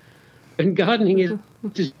planted. And gardening is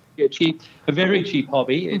a very cheap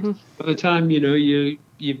hobby. By the time,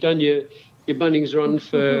 you've done your Bunnings run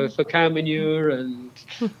for cow manure and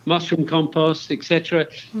mushroom compost, etc.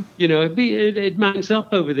 It mounts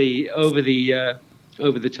up over the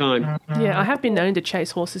time. Yeah, I have been known to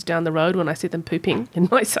chase horses down the road when I see them pooping in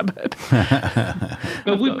my suburb.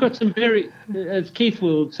 But we've got some as Keith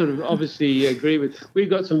will sort of obviously agree with, we've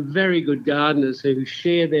got some very good gardeners who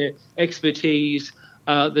share their expertise.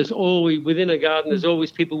 There's always, within a garden, there's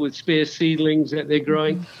always people with spare seedlings that they're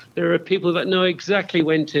growing. There are people that know exactly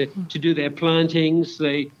when to do their plantings.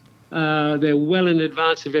 They're well in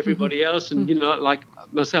advance of everybody else. And, like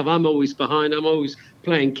myself, I'm always behind. I'm always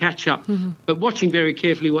playing catch up, but watching very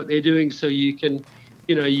carefully what they're doing so you can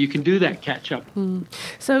do that catch up.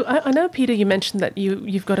 So I know, Peter, you mentioned that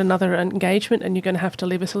you've got another engagement and you're going to have to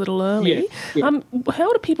leave us a little early. Yeah.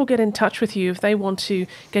 How do people get in touch with you if they want to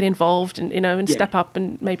get involved and step up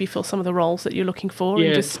and maybe fill some of the roles that you're looking for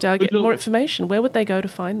and just get more information? Where would they go to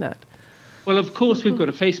find that? Well, of course, we've got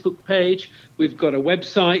a Facebook page. We've got a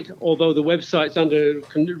website, although the website's under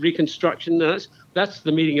reconstruction. That's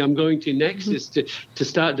the meeting I'm going to next, is to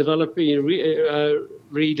start developing,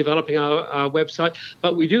 redeveloping our website.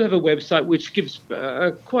 But we do have a website which gives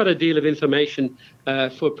quite a deal of information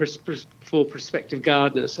for prospective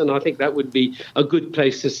gardeners, and I think that would be a good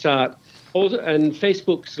place to start. Also, and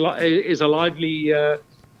Facebook is a lively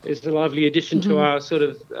addition to our sort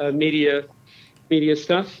of media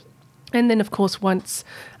stuff. And then, of course, once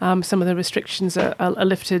some of the restrictions are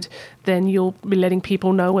lifted, then you'll be letting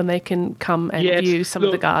people know when they can come and view some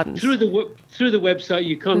of the gardens. Through the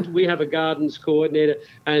website, we have a gardens coordinator,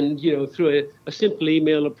 and through a simple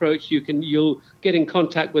email approach, you'll get in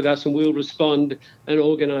contact with us, and we'll respond and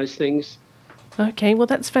organise things. Okay, well,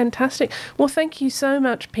 that's fantastic. Well, thank you so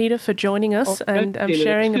much, Peter, for joining us and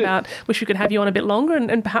sharing about. Wish we could have you on a bit longer,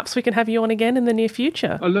 and perhaps we can have you on again in the near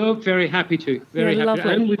future. Oh, no, very happy to. Very happy.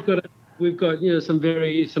 Lovely. And we've got some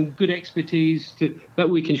good expertise that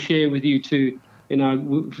we can share with you too,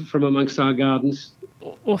 from amongst our gardens.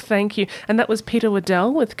 Well, thank you. And that was Peter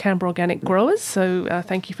Waddell with Canberra Organic Growers. So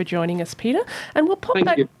thank you for joining us, Peter. And we'll pop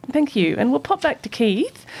back. Thank you. And we'll pop back to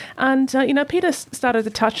Keith. And Peter started to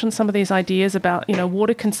touch on some of these ideas about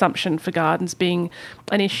water consumption for gardens being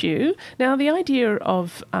an issue. Now, the idea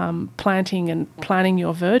of planting and planning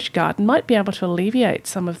your verge garden might be able to alleviate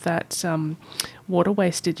some of that water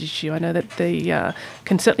wastage issue. I know that they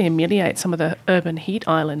can certainly ameliorate some of the urban heat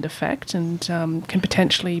island effect and can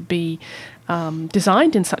potentially be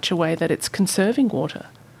designed in such a way that it's conserving water.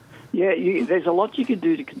 Yeah, there's a lot you can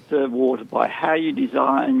do to conserve water by how you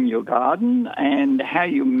design your garden and how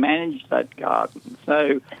you manage that garden.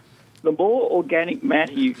 So the more organic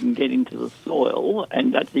matter you can get into the soil,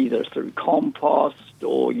 and that's either through compost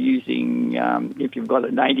or using, if you've got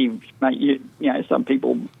a native, some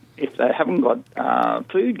people, if they haven't got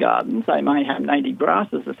food gardens, they may have native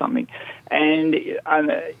grasses or something, and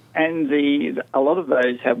a lot of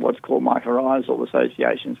those have what's called mycorrhizal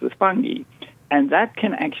associations with fungi, and that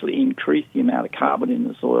can actually increase the amount of carbon in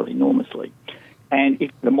the soil enormously. And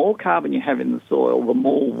if the more carbon you have in the soil, the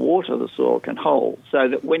more water the soil can hold, so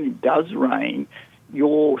that when it does rain,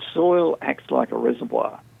 your soil acts like a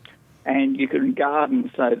reservoir. And you can garden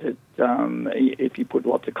so that if you put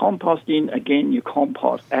lots of compost in, again, your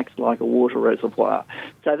compost acts like a water reservoir.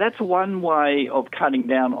 So that's one way of cutting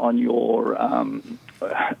down on your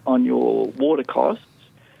water costs.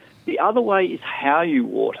 The other way is how you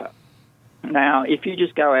water. Now, if you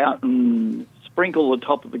just go out and sprinkle the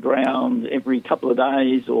top of the ground every couple of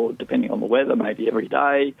days, or depending on the weather, maybe every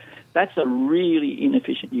day, that's a really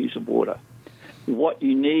inefficient use of water. What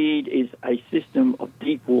you need is a system of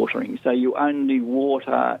deep watering. So you only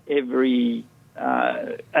water every,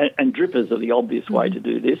 and drippers are the obvious way to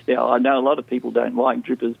do this. Now, I know a lot of people don't like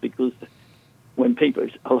drippers because when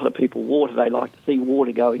a lot of people water, they like to see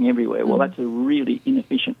water going everywhere. Well, that's a really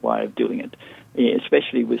inefficient way of doing it,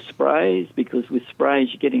 especially with sprays, because with sprays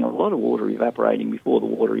you're getting a lot of water evaporating before the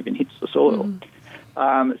water even hits the soil.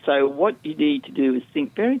 So what you need to do is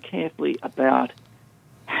think very carefully about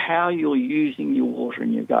how you're using your water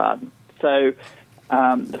in your garden. So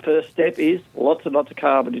the first step is lots and lots of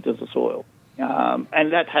carbon into the soil.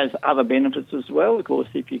 And that has other benefits as well. Of course,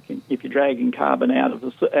 if you're dragging carbon out of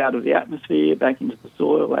the atmosphere back into the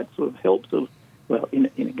soil, that sort of helps well, in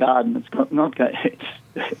a garden,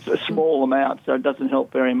 it's a small amount, so it doesn't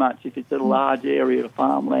help very much. If it's a large area of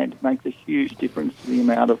farmland, it makes a huge difference to the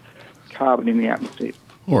amount of carbon in the atmosphere.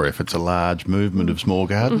 Or if it's a large movement of small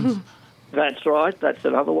gardens. That's right. That's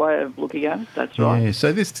another way of looking at it. That's right. Yeah,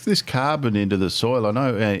 so this carbon into the soil, I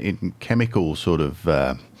know in chemical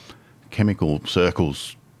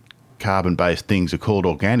circles, carbon-based things are called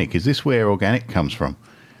organic. Is this where organic comes from?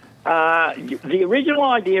 The original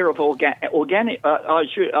idea of organic,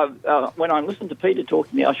 when I listened to Peter talk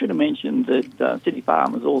to me, I should have mentioned that City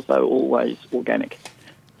Farm was also always organic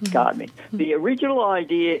gardening. The original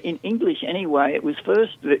idea in English anyway,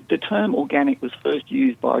 the term organic was first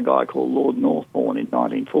used by a guy called Lord Northbourne in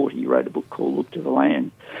 1940. He wrote a book called Look to the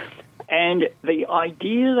Land. And the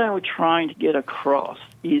idea they were trying to get across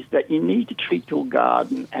is that you need to treat your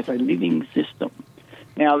garden as a living system.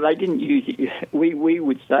 Now, they didn't use it. We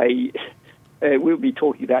would say, we'll be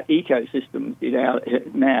talking about ecosystems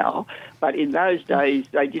now, but in those days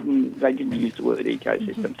they didn't use the word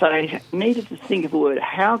ecosystem. So they needed to think of a word.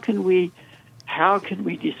 How can we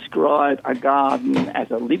describe a garden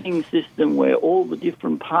as a living system where all the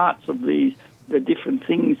different parts of the different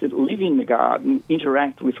things that live in the garden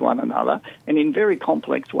interact with one another and in very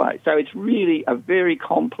complex ways. So it's really a very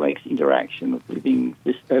complex interaction of living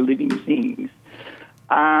things.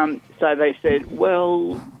 So they said,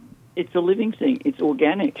 well, it's a living thing. It's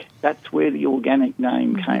organic. That's where the organic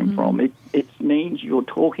name came from. It means you're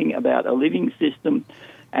talking about a living system,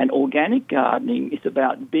 and organic gardening is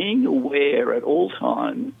about being aware at all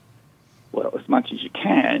times, well, as much as you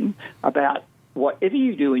can, about whatever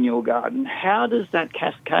you do in your garden, how does that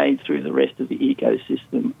cascade through the rest of the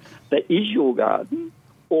ecosystem that is your garden?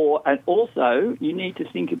 And also, you need to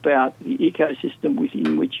think about the ecosystem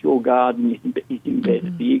within which your garden is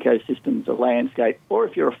embedded. The ecosystem's a landscape, or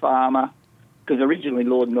if you're a farmer, because originally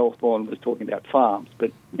Lord Northbourne was talking about farms,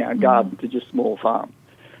 but gardens are just small farms.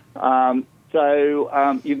 So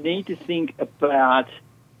you need to think about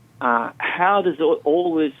how does the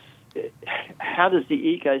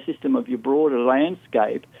ecosystem of your broader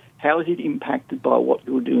landscape, how is it impacted by what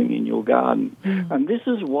you're doing in your garden? And this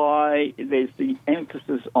is why there's the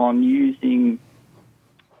emphasis on using,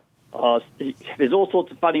 there's all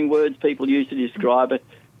sorts of funny words people use to describe it,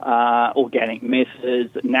 organic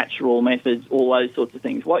methods, natural methods, all those sorts of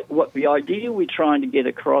things. What the idea we're trying to get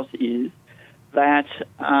across is that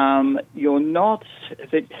you're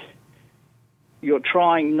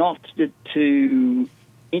trying not to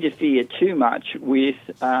interfere too much with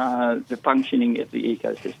the functioning of the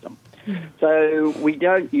ecosystem. So we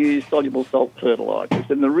don't use soluble salt fertilisers.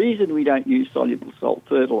 And the reason we don't use soluble salt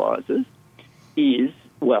fertilisers is,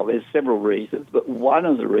 well, there's several reasons, but one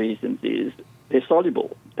of the reasons is they're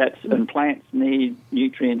soluble. And plants need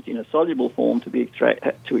nutrients in a soluble form to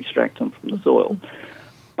extract them from the soil.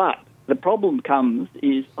 But the problem comes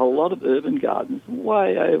is a lot of urban gardens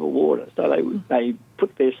way over water. So they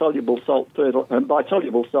put their soluble salt fertilizer, and by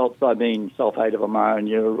soluble salts I mean sulfate of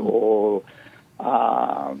ammonia or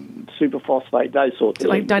superphosphate, those sorts of things.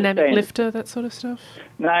 Like dynamic lifter, that sort of stuff?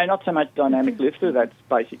 No, not so much dynamic lifter. That's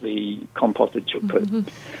basically composted chickpea.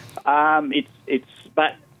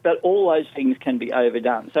 But all those things can be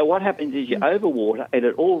overdone. So what happens is you overwater and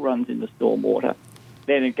it all runs into stormwater.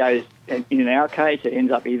 Then it goes, in our case, it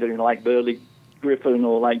ends up either in Lake Burley Griffin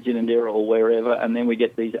or Lake Ginninderra or wherever, and then we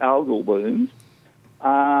get these algal blooms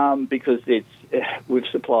because we've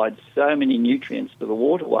supplied so many nutrients to the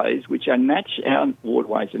waterways, which are our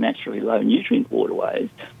waterways are naturally low nutrient waterways,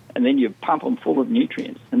 and then you pump them full of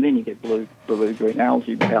nutrients, and then you get blue-green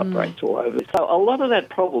algae outbreaks all over. So a lot of that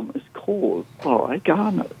problem is caused by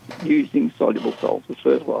gardeners using soluble salts as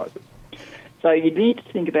fertilisers. So you need to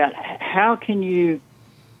think about how can you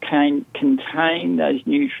contain those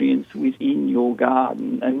nutrients within your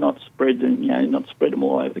garden and not spread them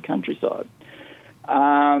all over the countryside.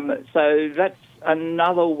 So that's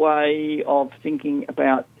another way of thinking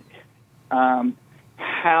about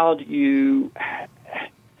how do you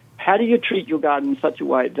treat your garden in such a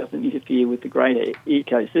way it doesn't interfere with the greater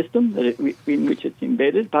ecosystem in which it's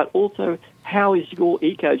embedded, but also how is your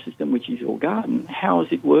ecosystem, which is your garden, how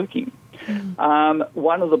is it working?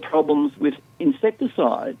 One of the problems with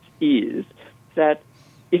insecticides is that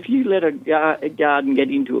if you let a garden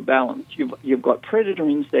get into a balance, you've got predator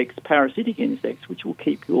insects, parasitic insects, which will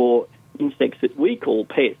keep your insects that we call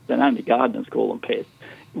pests, and only gardeners call them pests,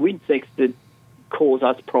 insects that cause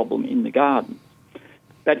us problem in the garden.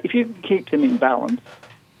 But if you can keep them in balance,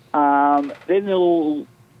 then they'll all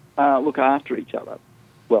look after each other.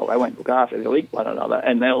 Well, they won't look after; they'll eat one another,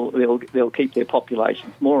 and they'll keep their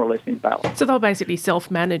populations more or less in balance. So they'll basically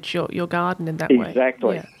self-manage your garden in that way.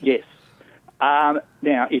 Exactly. Yeah. Yes.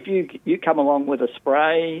 Now, if you come along with a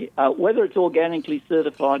spray, whether it's organically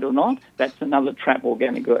certified or not, that's another trap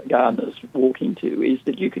organic gardeners walk into, is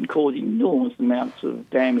that you can cause enormous amounts of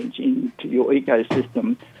damage into your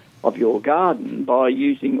ecosystem of your garden by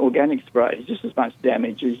using organic sprays, just as much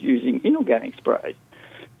damage as using inorganic sprays.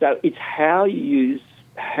 So it's how you use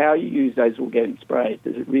those organic sprays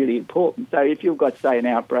that is really important. So if you've got, say, an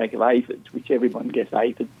outbreak of aphids, which everyone gets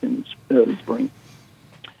aphids in early spring,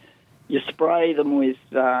 you spray them with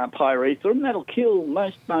pyrethrum. That'll kill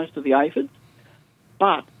most of the aphids,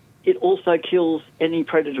 but it also kills any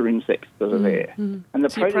predator insects that are there. Mm. And the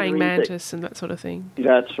so you're praying predator mantis and that sort of thing.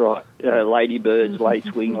 That's right. Ladybirds,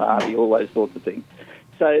 lacewing larvae, all those sorts of things.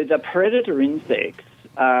 So the predator insects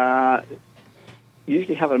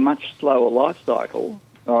usually have a much slower life cycle,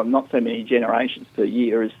 not so many generations per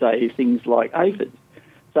year as, say, things like aphids.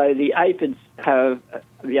 So the aphids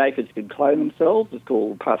can clone themselves. It's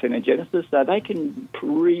called parthenogenesis. So they can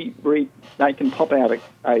they can pop out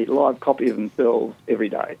a live copy of themselves every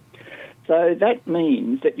day. So that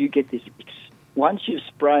means that you get this. Once you've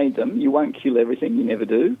sprayed them, you won't kill everything. You never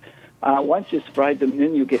do. Once you've sprayed them,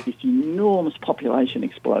 then you'll get this enormous population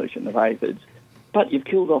explosion of aphids. But you've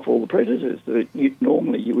killed off all the predators that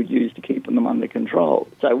normally you would use to keep them under control.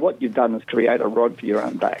 So what you've done is create a rod for your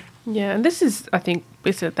own back. Yeah, and this is, I think,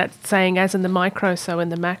 that saying, as in the micro, so in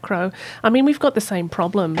the macro. I mean, we've got the same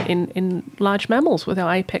problem in large mammals with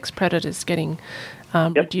our apex predators getting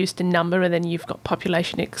reduced in number, and then you've got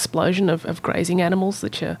population explosion of grazing animals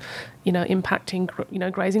that are, impacting,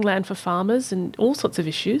 grazing land for farmers and all sorts of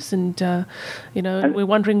issues, and we're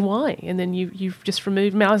wondering why. And then you've just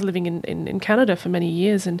removed. I was living in Canada for many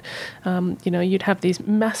years, and you'd have these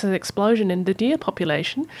massive explosion in the deer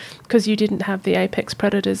population because you didn't have the apex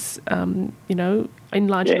predators, in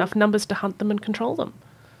large enough numbers to hunt them and control them.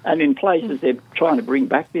 And in places they're trying to bring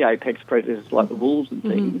back the apex predators like the wolves and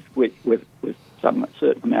things with some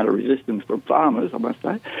certain amount of resistance from farmers, I must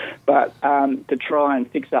say, but to try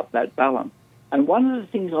and fix up that balance. And one of the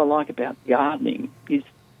things I like about gardening is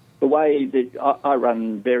the way that I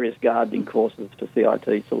run various gardening courses for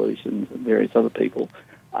CIT Solutions and various other people.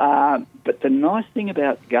 But the nice thing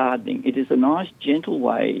about gardening, it is a nice, gentle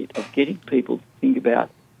way of getting people to think about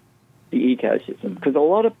the ecosystem, because a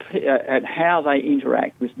lot of and how they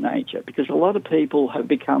interact with nature. Because a lot of people have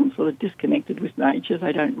become sort of disconnected with nature;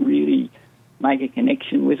 they don't really make a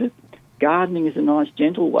connection with it. Gardening is a nice,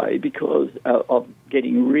 gentle way because of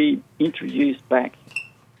getting reintroduced back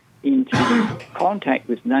into contact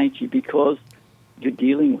with nature, because you're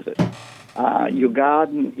dealing with it. Your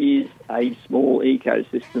garden is a small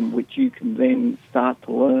ecosystem which you can then start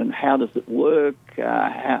to learn how does it work,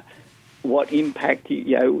 what impact,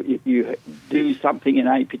 if you do something in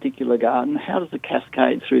a particular garden, how does it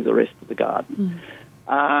cascade through the rest of the garden?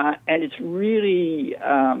 And it's really,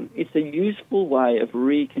 it's a useful way of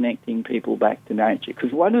reconnecting people back to nature,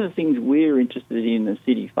 because one of the things we're interested in the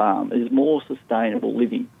city farm is more sustainable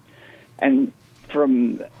living. And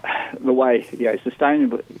from the way,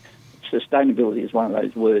 sustainability is one of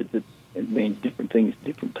those words that it means different things to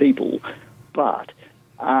different people, but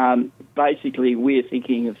basically we're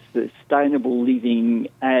thinking of sustainable living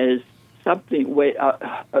as something where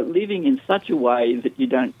living in such a way that you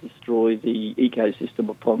don't destroy the ecosystem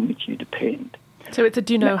upon which you depend. So it's a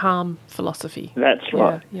do no harm philosophy. That's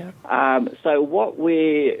right. Yeah. So what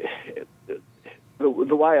the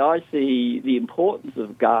way I see the importance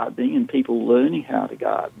of gardening and people learning how to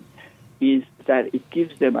garden is that it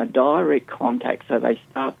gives them a direct contact, so they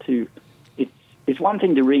start to. It's one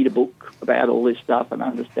thing to read a book about all this stuff and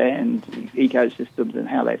understand ecosystems and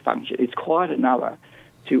how they function. It's quite another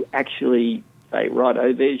to actually say,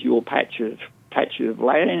 righto, there's your patch of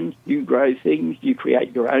land, you grow things, you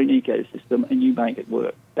create your own ecosystem, and you make it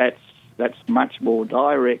work. That's much more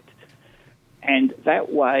direct, and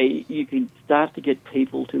that way you can start to get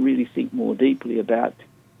people to really think more deeply about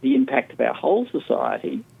the impact of our whole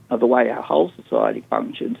society, of the way our whole society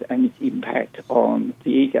functions, and its impact on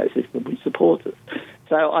the ecosystem which supports it.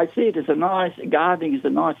 So I see it as gardening is a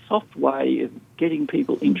nice soft way of getting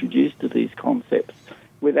people introduced to these concepts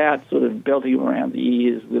without sort of belting them around the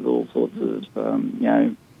ears with all sorts of,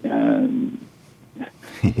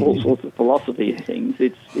 all sorts of philosophy things.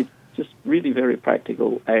 It's just really very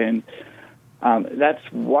practical, and that's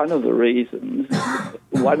one of the reasons,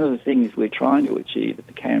 one of the things we're trying to achieve at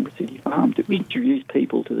the Canberra City Farm, to introduce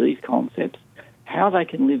people to these concepts, how they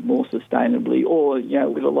can live more sustainably or,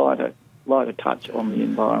 with a lighter touch on the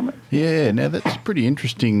environment. Yeah, now that's pretty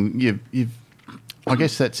interesting. I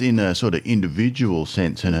guess that's in a sort of individual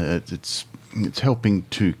sense, and it's helping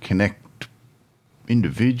to connect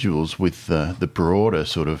individuals with the broader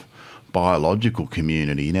sort of biological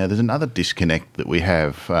community. Now, there's another disconnect that we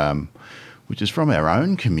have, which is from our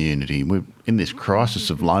own community. We're in this crisis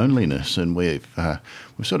of loneliness, and we've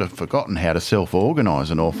sort of forgotten how to self-organise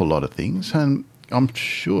an awful lot of things. And I'm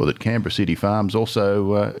sure that Canberra City Farm's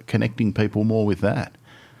also connecting people more with that.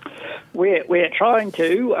 We're trying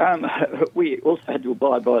to. We also had to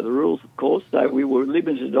abide by the rules, of course, so we were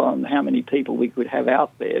limited on how many people we could have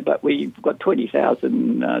out there, but we've got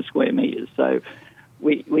 20,000 square metres, so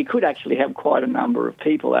we could actually have quite a number of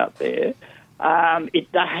people out there. It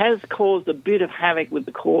has caused a bit of havoc with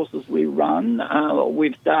the courses we run.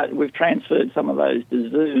 We've transferred some of those to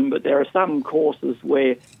Zoom, but there are some courses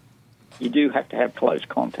where you do have to have close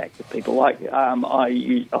contact with people. Like I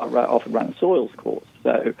often run a soils course.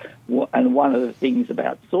 So, and one of the things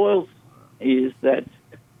about soils is that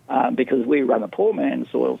because we run a poor man's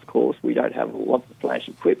soils course, we don't have lots of flash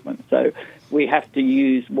equipment. So we have to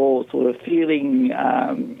use more sort of feeling,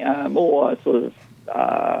 more sort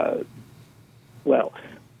of,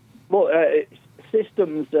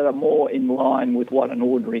 systems that are more in line with what an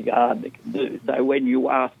ordinary gardener can do. So when you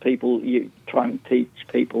ask people, you try and teach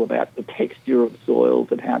people about the texture of soils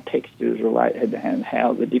and how textures relate and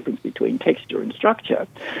how the difference between texture and structure,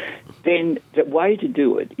 then the way to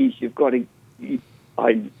do it is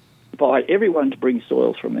I invite everyone to bring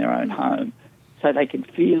soils from their own home so they can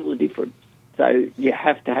feel the difference. So you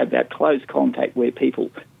have to have that close contact where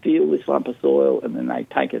people feel this lump of soil and then they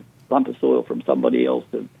take a lump of soil from somebody else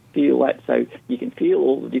and feel that, so you can feel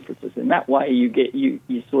all the differences. And that way you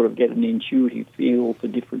sort of get an intuitive feel for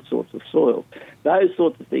different sorts of soils. Those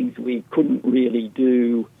sorts of things we couldn't really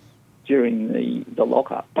do during the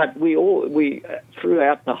lockup. But we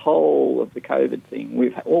throughout the whole of the COVID thing,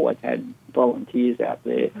 we've always had volunteers out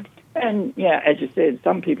there. And yeah, as you said,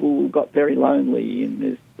 some people got very lonely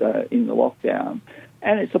in the lockdown.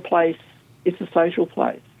 And it's a social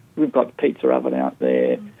place. We've got a pizza oven out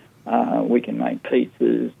there. We can make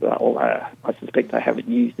pizzas, although I suspect they haven't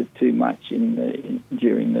used it too much during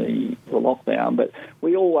the lockdown. But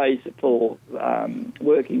we always, for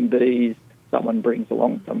working bees, someone brings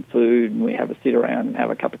along some food and we have a sit around and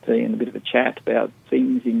have a cup of tea and a bit of a chat about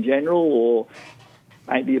things in general, or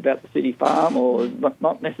maybe about the city farm, or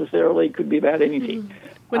not necessarily, could be about anything.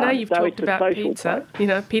 Well, now you've talked about pizza.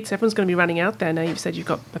 Place. Pizza, everyone's going to be running out there now. You've said you've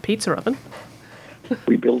got a pizza oven.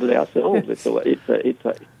 We build it ourselves. It's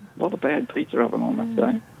a not a bad pizza oven, I must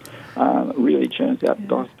say. It really churns out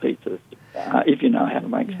nice pizzas if you know how to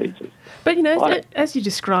make pizzas. But, as you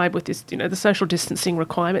describe with this, the social distancing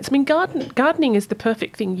requirements, I mean, gardening is the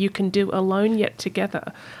perfect thing you can do alone yet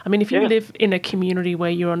together. I mean, if you live in a community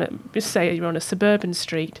where you're just say you're on a suburban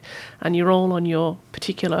street and you're all on your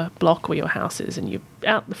particular block where your house is and you're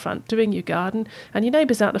out the front doing your garden and your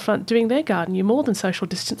neighbour's out the front doing their garden, you're more than social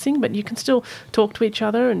distancing, but you can still talk to each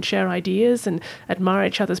other and share ideas and admire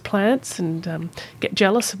each other's plants and get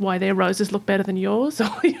jealous of why their roses look better than yours.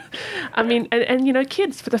 I mean, and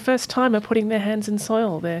kids for the first time are putting their hands in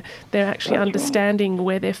soil. They're actually understanding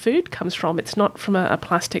where their food comes from. It's not from a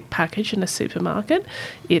plastic package in a supermarket.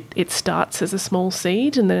 It starts as a small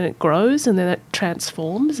seed and then it grows and then it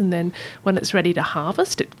transforms, and then when it's ready to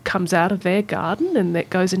harvest, it comes out of their garden and that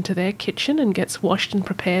goes into their kitchen and gets washed and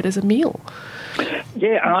prepared as a meal.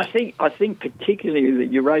 Yeah, and I think particularly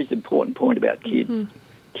that you raised an important point about kids. Mm-hmm.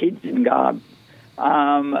 Kids in garden.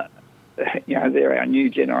 They're our new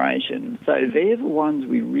generation. So they're the ones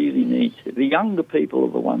we really need to. The younger people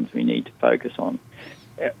are the ones we need to focus on.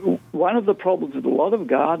 One of the problems with a lot of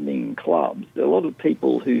gardening clubs, a lot of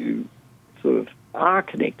people who sort of are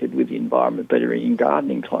connected with the environment but are in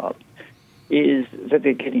gardening clubs, is that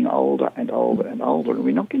they're getting older and older and older, and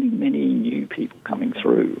we're not getting many new people coming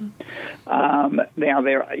through. Now,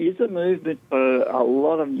 there is a movement for a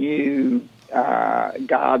lot of new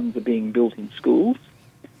gardens are being built in schools,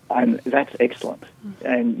 and that's excellent.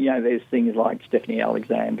 And, there's things like Stephanie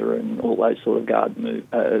Alexander and all those sort of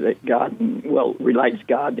relates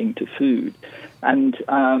gardening to food. And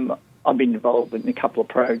I've been involved in a couple of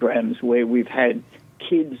programs where we've had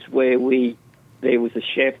kids where there was a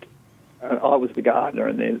chef. I was the gardener,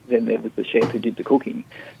 and then there was the chef who did the cooking.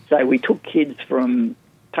 So we took kids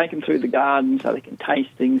take them through the garden so they can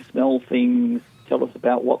taste things, smell things, tell us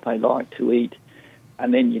about what they like to eat,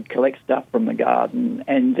 and then you'd collect stuff from the garden,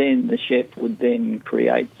 and then the chef would then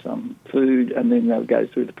create some food, and then they'll go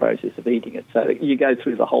through the process of eating it. So you go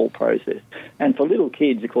through the whole process. And for little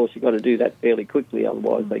kids, of course, you've got to do that fairly quickly,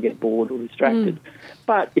 otherwise they get bored or distracted.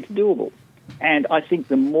 But it's doable. And I think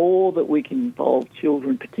the more that we can involve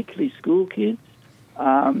children, particularly school kids,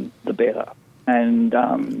 the better. And,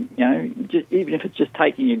 even if it's just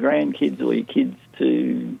taking your grandkids or your kids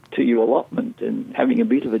to your allotment and having a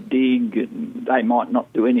bit of a dig, and they might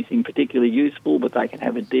not do anything particularly useful, but they can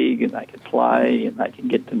have a dig and they can play and they can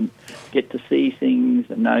get to see things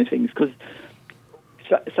and know things. Because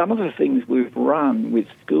some of the things we've run with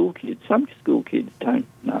school kids, some school kids don't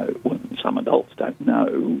know, some adults don't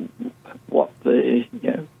know what a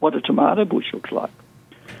tomato bush looks like,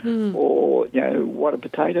 or what a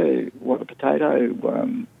potato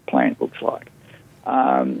plant looks like.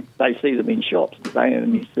 They see them in shops, but they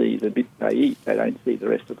only see the bit they eat. They don't see the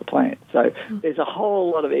rest of the plant. So there's a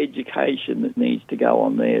whole lot of education that needs to go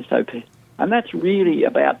on there. And that's really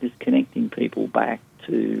about disconnecting people back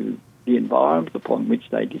to the environment upon which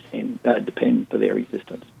they depend for their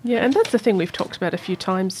existence. Yeah, and that's the thing we've talked about a few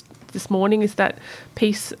times this morning, is that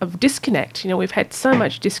piece of disconnect. We've had so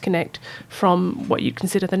much disconnect from what you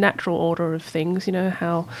consider the natural order of things,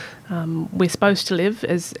 how we're supposed to live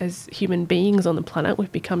as human beings on the planet.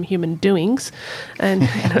 We've become human doings, and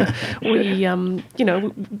we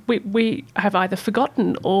have either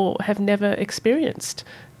forgotten or have never experienced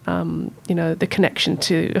the connection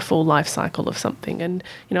to a full life cycle of something. And,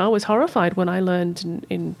 I was horrified when I learned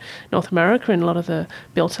in North America, in a lot of the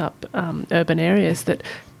built-up urban areas, that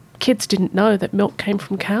kids didn't know that milk came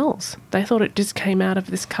from cows. They thought it just came out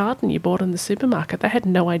of this carton you bought in the supermarket. They had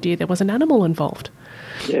no idea there was an animal involved.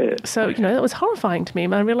 Yeah. So, that was horrifying to me.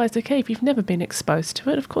 And I realised, okay, if you've never been exposed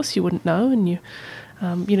to it, of course you wouldn't know, and you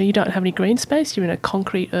don't have any green space. You're in a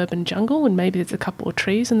concrete urban jungle, and maybe there's a couple of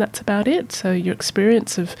trees, and that's about it. So your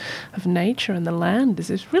experience of nature and the land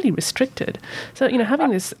is really restricted. So, having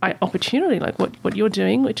this opportunity, like what you're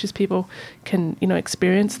doing, which is people can,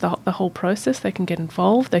 experience the whole process. They can get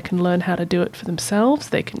involved. They can learn how to do it for themselves.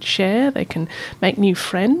 They can share. They can make new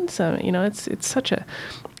friends. So, it's such a...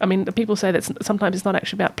 people say that sometimes it's not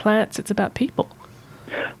actually about plants, it's about people.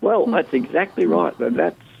 Well, that's exactly right.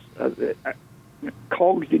 That's...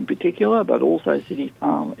 COGS in particular, but also City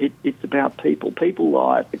Farm. It's about people. People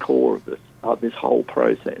lie at the core of this whole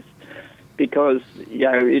process, because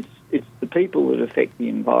it's the people that affect the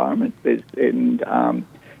environment, and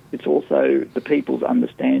it's also the people's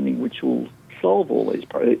understanding which will solve these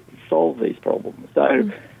problems. So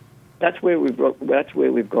that's where we've got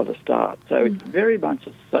to start. So it's very much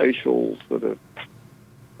a social sort of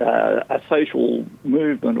a social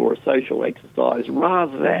movement or a social exercise,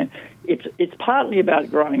 rather than it's partly about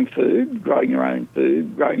growing your own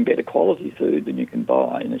food, growing better quality food than you can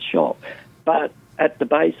buy in a shop. But at the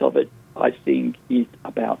base of it, I think, is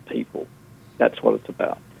about people. That's what it's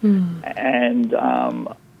about. And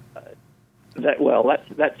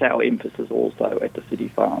that's our emphasis also at the City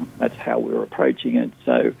Farm. That's how we're approaching it.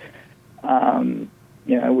 So,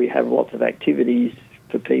 we have lots of activities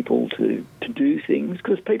for people to do things,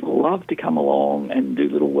 because people love to come along and do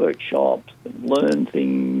little workshops and learn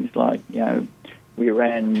things like, we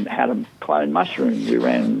ran how to clone mushrooms. We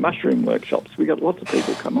ran mushroom workshops. We got lots of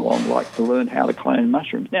people come along like to learn how to clone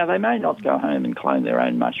mushrooms. Now, they may not go home and clone their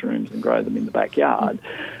own mushrooms and grow them in the backyard,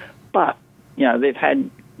 but,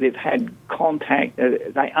 they've had contact.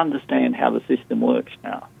 They understand how the system works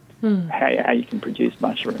now. How you can produce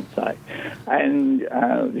mushrooms, say. And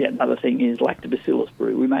another thing is lactobacillus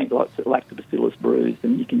brew. We make lots of lactobacillus brews,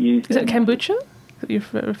 and you can use... Is it kombucha?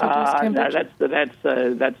 You've referred to as kombucha? No,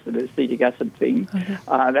 that's the acetic acid thing. Okay.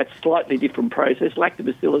 That's a slightly different process.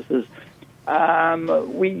 Lactobacillus is...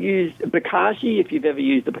 we use Bokashi, if you've ever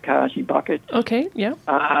used a Bokashi bucket. Okay, yeah.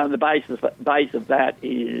 The base of that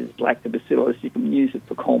is lactobacillus. You can use it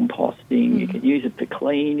for composting. You can use it for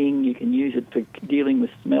cleaning. You can use it for dealing with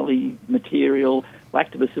smelly material.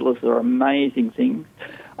 Lactobacillus are amazing things.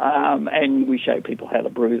 And we show people how to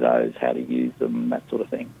brew those, how to use them, that sort of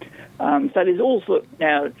thing. So there's also,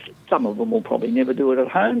 now some of them will probably never do it at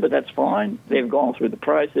home, but that's fine. They've gone through the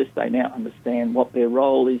process. They now understand what their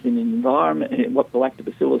role is in the environment, what the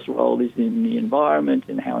lactobacillus role is in the environment,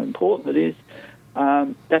 and how important it is.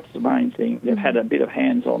 That's the main thing. They've had a bit of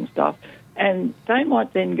hands-on stuff. And they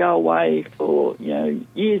might then go away for,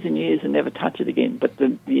 years and years and never touch it again. But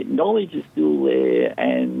the knowledge is still there,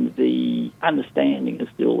 and the understanding is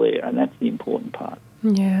still there, and that's the important part.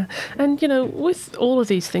 Yeah. And, with all of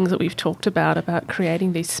these things that we've talked about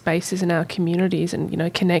creating these spaces in our communities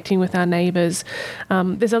and, connecting with our neighbours,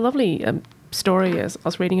 there's a lovely story as I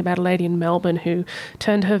was reading about a lady in Melbourne who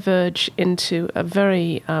turned her verge into a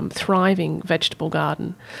very thriving vegetable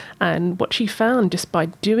garden. And what she found just by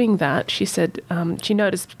doing that, she said she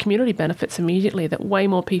noticed community benefits immediately, that way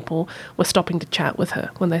more people were stopping to chat with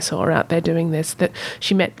her when they saw her out there doing this, that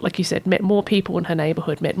she met, like you said, met more people in her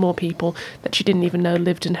neighbourhood, met more people that she didn't even know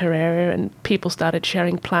lived in her area, and people started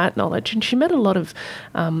sharing plant knowledge. And she met a lot of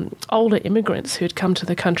older immigrants who had come to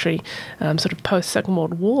the country sort of post-Second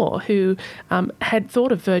World War who had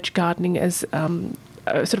thought of verge gardening as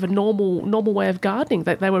sort of a normal way of gardening,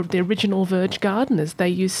 that they were the original verge gardeners. They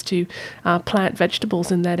used to plant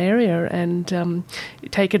vegetables in that area and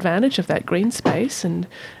take advantage of that green space, and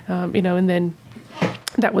and then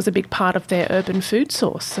that was a big part of their urban food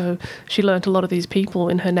source. So she learnt a lot of these people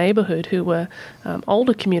in her neighbourhood who were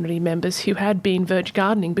older community members who had been verge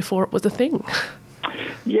gardening before it was a thing.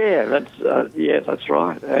 Yeah, that's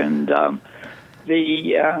right. And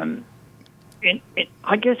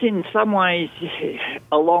I guess in some ways,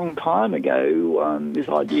 a long time ago, this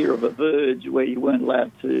idea of a verge where you weren't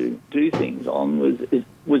allowed to do things on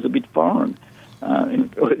was a bit foreign.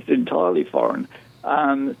 It was entirely foreign.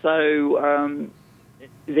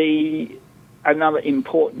 Another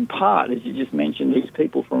important part, as you just mentioned, these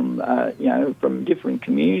people from from different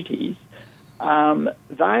communities.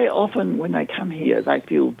 They often, when they come here, they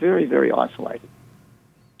feel very, very isolated.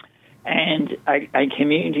 And a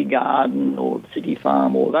community garden or city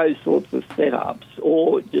farm or those sorts of setups,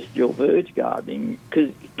 or just your verge gardening,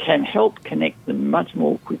 can help connect them much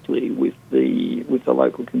more quickly with the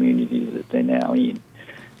local communities that they're now in.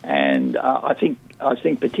 And I think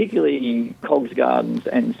particularly Cogs Gardens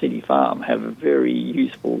and City Farm have a very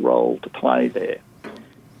useful role to play there.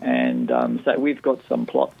 And so we've got some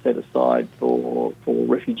plots set aside for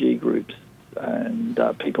refugee groups and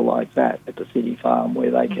people like that at the City Farm,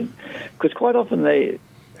 where they can, because quite often they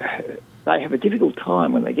have a difficult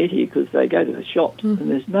time when they get here because they go to the shops and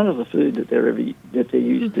there's none of the food that they're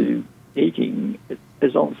used to eating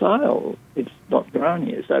is on sale. It's not grown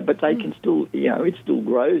here, but they can still, it still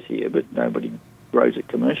grows here, but nobody grows it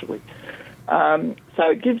commercially. So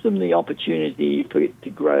it gives them the opportunity to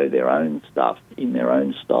grow their own stuff in their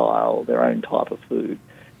own style, their own type of food,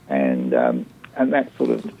 and that sort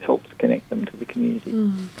of helps connect them to the community.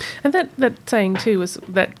 And that saying too was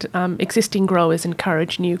that existing growers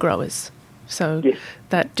encourage new growers. So yes,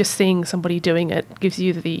 that just seeing somebody doing it gives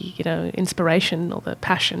you the inspiration or the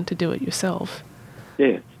passion to do it yourself.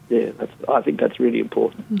 Yeah, I think that's really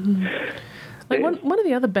important. Like one of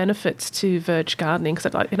the other benefits to verge gardening,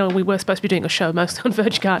 because we were supposed to be doing a show mostly on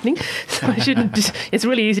verge gardening, so I shouldn't. It's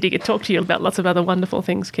really easy to talk to you about lots of other wonderful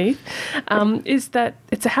things, Keith. Is that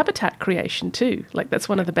it's a habitat creation too? Like that's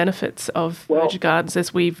one of the benefits of verge gardens,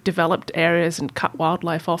 as we've developed areas and cut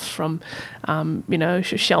wildlife off from,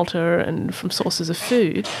 shelter and from sources of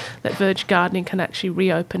food. That verge gardening can actually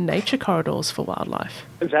reopen nature corridors for wildlife.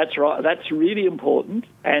 That's right. That's really important,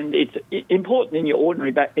 and it's important in your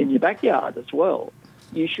in your backyard as well.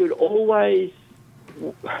 You should always,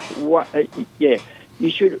 what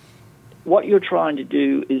you're trying to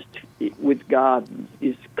do with gardens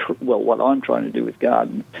what I'm trying to do with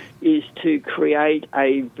gardens is to create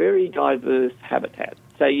a very diverse habitat.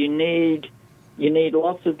 So you need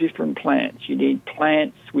lots of different plants. You need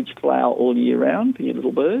plants which flower all year round for your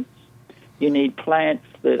little birds. You need plants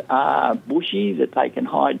that are bushy, that they can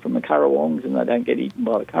hide from the currawongs and they don't get eaten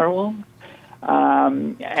by the currawongs.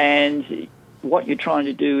 And what you're trying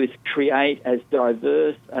to do is create as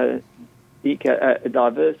diverse a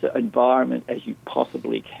diverse environment as you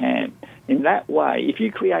possibly can. In that way, if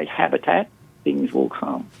you create habitat, things will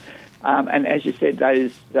come. And as you said,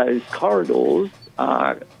 those corridors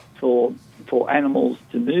for animals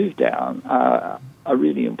to move down are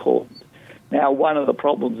really important. Now, one of the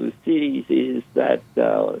problems with cities is that,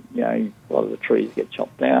 a lot of the trees get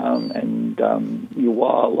chopped down and your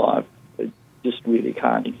wildlife just really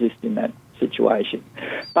can't exist in that situation.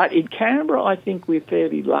 But in Canberra, I think we're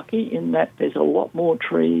fairly lucky in that there's a lot more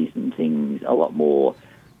trees and things, a lot more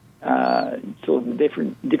sort of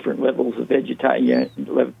different levels of vegetation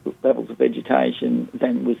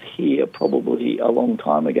than was here probably a long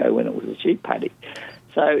time ago when it was a sheep paddock.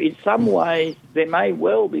 So in some ways, there may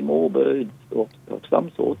well be more birds of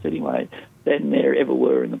some sorts anyway than there ever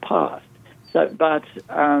were in the past. But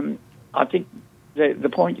I think the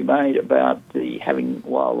point you made about having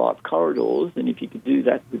wildlife corridors, and if you could do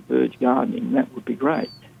that with verge gardening, that would be great.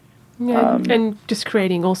 Yeah, and just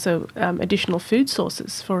creating also additional food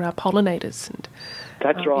sources for our pollinators. And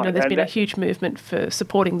that's right. There's been a huge movement for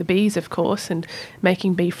supporting the bees, of course, and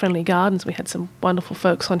making bee-friendly gardens. We had some wonderful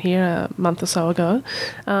folks on here a month or so ago.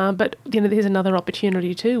 But there's another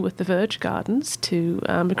opportunity too with the Verge Gardens to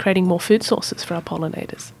creating more food sources for our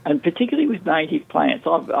pollinators. And particularly with native plants,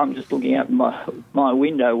 I'm just looking out my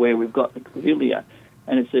window where we've got the grevillea,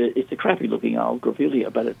 and it's a crappy-looking old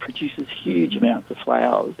grevillea, but it produces huge amounts of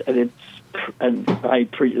flowers, and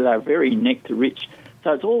they're very nectar-rich.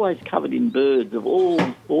 So it's always covered in birds of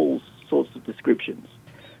all sorts of descriptions,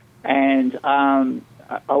 and a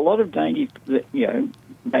lot of native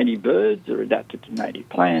birds are adapted to native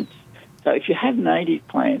plants. So if you have native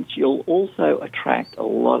plants, you'll also attract a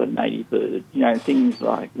lot of native birds. Things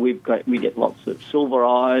like we get lots of silver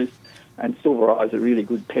eyes, and silver eyes are really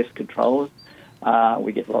good pest controllers.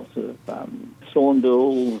 We get lots of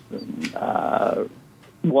thornbills and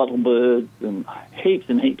wattlebirds and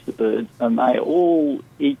heaps of birds, and they all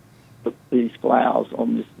eat these flowers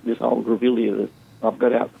on this old grevillea that I've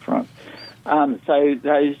got out the front. So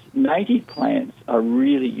those native plants are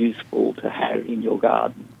really useful to have in your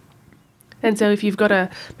garden. And so if you've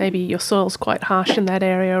got maybe your soil's quite harsh in that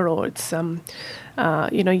area, or it's,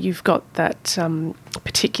 you've got that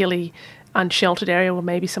particularly unsheltered area where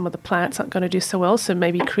maybe some of the plants aren't going to do so well, so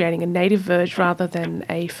maybe creating a native verge rather than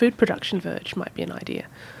a food production verge might be an idea.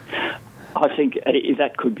 I think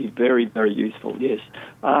that could be very, very useful, yes.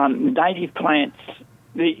 Native plants,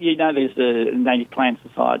 there's a Native Plant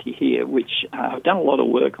Society here, which have done a lot of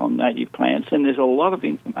work on native plants, and there's a lot of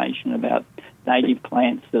information about native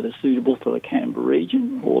plants that are suitable for the Canberra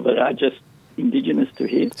region or that are just indigenous to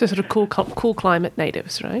here. So sort of cool climate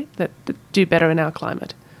natives, right, that do better in our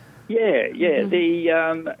climate. Yeah.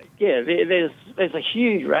 Mm-hmm. There's a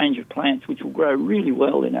huge range of plants which will grow really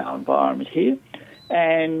well in our environment here,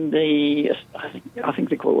 and I think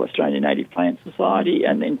they're called Australian Native Plant Society,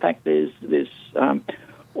 and in fact there's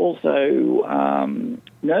also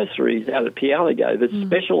nurseries out at Pialigo that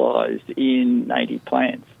specialise in native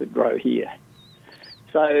plants that grow here.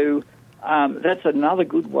 So that's another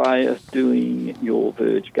good way of doing your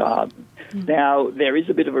verge garden. Now, there is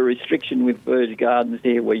a bit of a restriction with verge gardens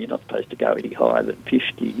there where you're not supposed to go any higher than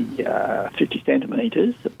 50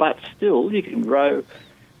 centimetres, but still you can grow,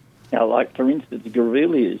 like for instance,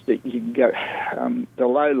 grevilleas that you can go, the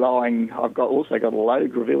low-lying, I've also got a low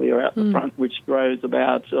grevillea out the front which grows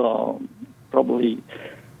about probably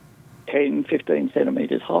 10, 15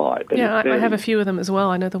 centimetres high. But I have a few of them as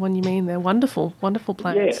well. I know the one you mean. They're wonderful, wonderful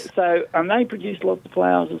plants. Yeah, so they produce lots of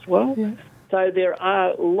flowers as well. Yeah. So there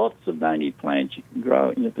are lots of native plants you can grow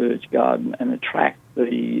in your verge garden and attract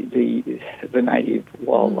the native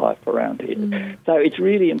wildlife around here. So it's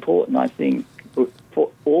really important, I think,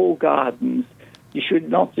 for all gardens. You should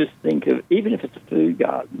not just think of, even if it's a food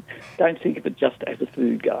garden, don't think of it just as a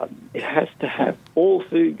food garden. It has to have, all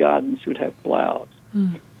food gardens should have flowers.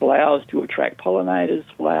 Flowers to attract pollinators,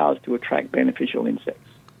 flowers to attract beneficial insects.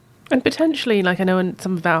 And potentially, like I know in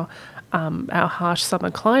some of our harsh summer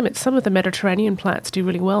climates, some of the Mediterranean plants do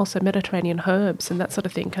really well, so Mediterranean herbs and that sort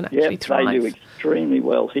of thing can actually thrive. They do extremely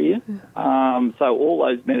well here. So all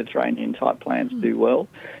those Mediterranean-type plants do well.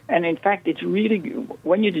 And in fact, it's really,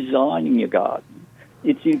 when you're designing your garden,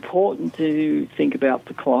 it's important to think about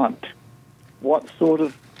the climate. What sort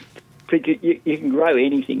of, you can grow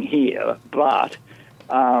anything here, but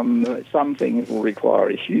some things will require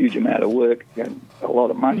a huge amount of work and a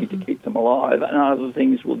lot of money to keep them alive, and other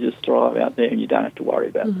things will just thrive out there and you don't have to worry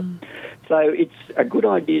about them. So it's a good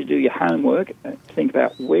idea to do your homework, think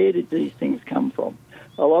about where did these things come from.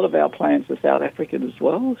 A lot of our plants are South African as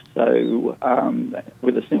well, so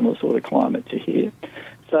with a similar sort of climate to here.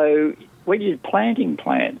 So when you're planting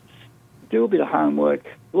plants, do a bit of homework,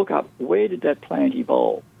 look up where did that plant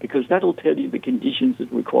evolve, because that'll tell you the conditions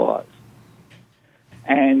it requires.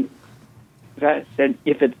 And then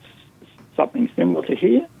if it's something similar to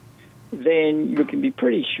here, then you can be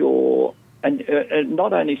pretty sure, and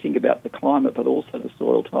not only think about the climate, but also the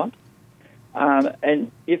soil type.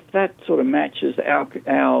 And if that sort of matches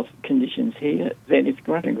our conditions here, then it's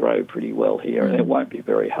going to grow pretty well here, and it won't be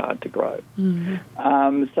very hard to grow.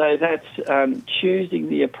 So that's choosing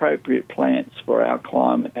the appropriate plants for our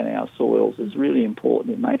climate and our soils is really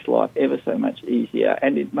important. It makes life ever so much easier,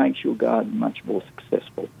 and it makes your garden much more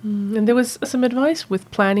successful. And there was some advice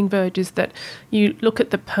with planting verges that you look at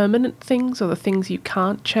the permanent things or the things you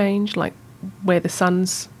can't change, like where the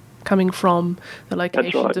sun's coming from, the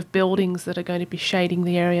locations of buildings that are going to be shading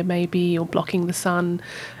the area maybe or blocking the sun.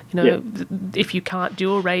 If you can't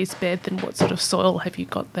do a raised bed, then what sort of soil have you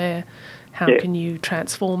got there? How can you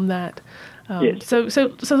transform that? Yes. So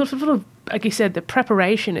sort of, like you said, the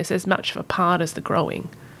preparation is as much of a part as the growing.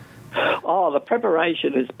 Oh, the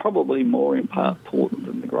preparation is probably more important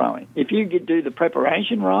than the growing. If you do the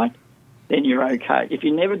preparation right, then you're okay. If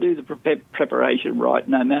you never do the preparation right,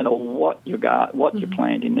 no matter what you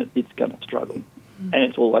plant in it, it's going to struggle, and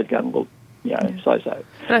it's always going to look, so-so.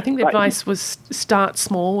 And I think the advice was start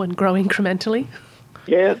small and grow incrementally.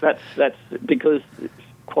 Yeah, that's because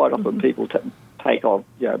quite often people take off,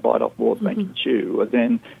 bite off more than they can chew, and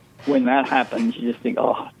then when that happens, you just think,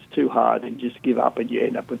 oh, it's too hard, and you just give up, and you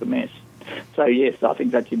end up with a mess. So yes, I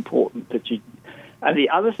think that's important that you. And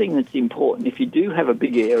the other thing that's important, if you do have a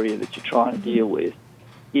big area that you're trying to deal with,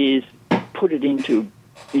 is put it into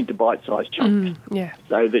bite-sized chunks,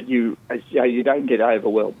 so that you don't get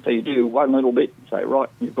overwhelmed. So you do one little bit, say, right,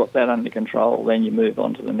 you've got that under control, then you move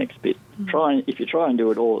on to the next bit. If you try and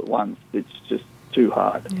do it all at once, it's just too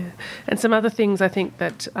hard. Yeah. And some other things I think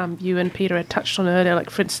that you and Peter had touched on earlier, like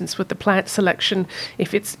for instance with the plant selection,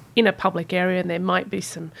 if it's in a public area and there might be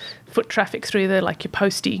some foot traffic through there, like your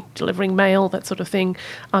postie delivering mail, that sort of thing,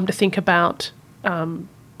 to think about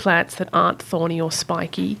plants that aren't thorny or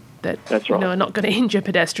spiky, that are not going to injure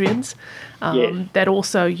pedestrians. That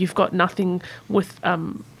also you've got nothing with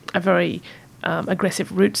a very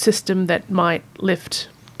aggressive root system that might lift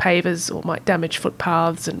pavers or might damage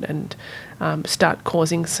footpaths and start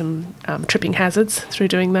causing some tripping hazards through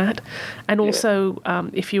doing that. And also,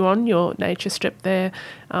 if you're on your nature strip there,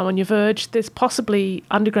 on your verge, there's possibly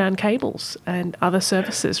underground cables and other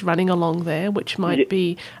services running along there, which might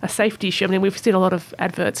be a safety issue. I mean, we've seen a lot of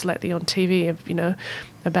adverts lately on TV of,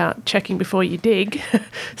 about checking before you dig.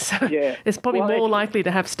 So it's probably more likely to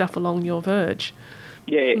have stuff along your verge.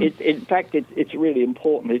 Yeah, in fact, it's really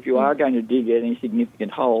important. If you are going to dig any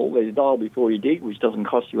significant hole, there's a dial before you dig, which doesn't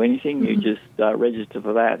cost you anything. You just register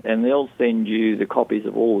for that, and they'll send you the copies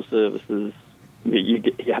of all the services. You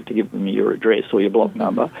have to give them your address or your block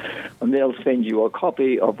number, and they'll send you a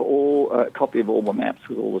copy of all the maps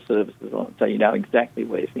with all the services on it, so you know exactly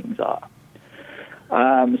where things are.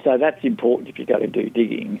 So that's important if you're going to do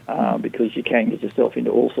digging, because you can get yourself into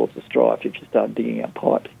all sorts of strife if you start digging up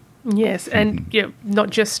pipes. Yes, and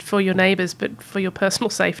not just for your neighbours, but for your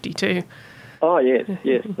personal safety too. Oh, yes,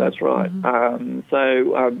 that's right. Those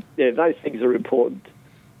things are important.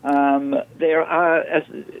 There are,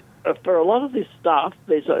 for a lot of this stuff,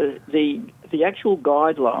 there's the actual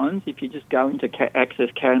guidelines. If you just go into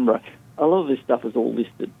Access Canberra, a lot of this stuff is all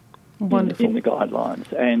listed in the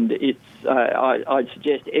guidelines, and it's. I'd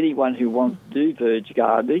suggest anyone who wants to do verge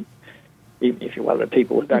gardening, even if you're one of the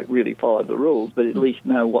people who don't really follow the rules, but at least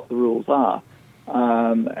know what the rules are.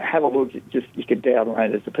 Have a look. You can download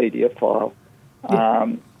it as a PDF file.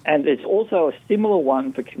 And there's also a similar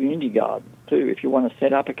one for community gardens too. If you want to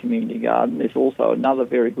set up a community garden, there's also another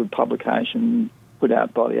very good publication put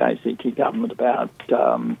out by the ACT government about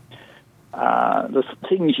the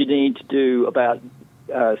things you need to do about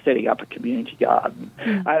setting up a community garden.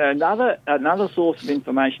 And another source of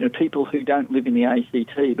information are people who don't live in the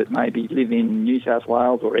ACT but maybe live in New South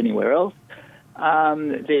Wales or anywhere else.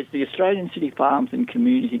 There's the Australian City Farms and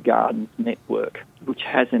Community Gardens Network, which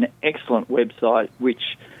has an excellent website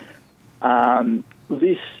which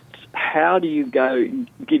lists how do you go,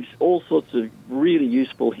 gives all sorts of really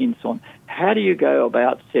useful hints on how do you go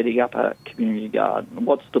about setting up a community garden,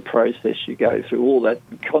 what's the process you go through, all that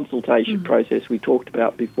consultation process we talked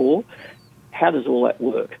about before, how does all that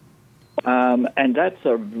work? And that's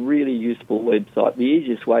a really useful website. The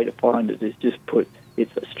easiest way to find it is just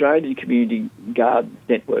it's Australian Community Gardens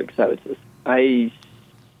Network, so it's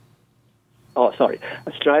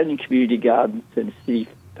Australian Community Gardens and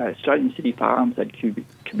Australian City Farms and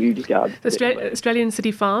Community Gardens. Australian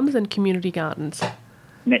City Farms and Community Gardens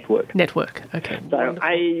Network. Okay. So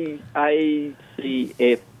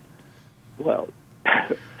ACF. Well.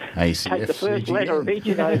 ACF. Take the first letter of each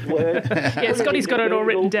of those words. Yeah, Scotty's got it all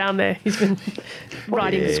written down there. He's been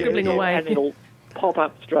scribbling away. And it'll pop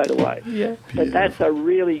up straight away. Yeah. But that's a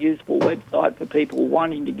really useful website for people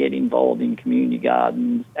wanting to get involved in community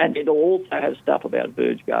gardens, and it'll also have stuff about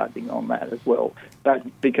verge gardening on that as well. But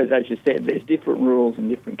because, as you said, there's different rules in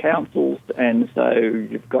different councils, and so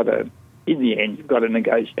you've got to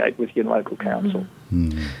negotiate with your local council.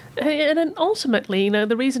 And then ultimately,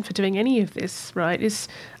 the reason for doing any of this, right, is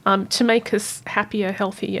to make us happier,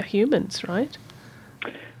 healthier humans, right?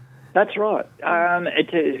 That's right.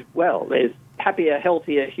 There's happier,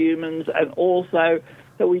 healthier humans, and also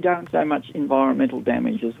that we don't so much environmental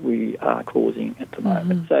damage as we are causing at the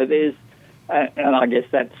moment. So there's, and I guess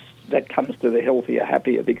that's that comes to the healthier,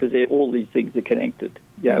 happier, because all these things are connected.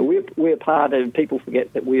 You know, we're part of. People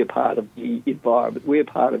forget that we're part of the environment. We're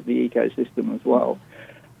part of the ecosystem as well,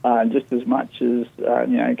 just as much as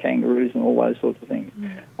kangaroos and all those sorts of things.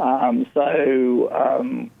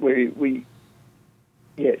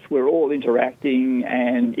 We're all interacting,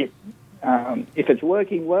 and if it's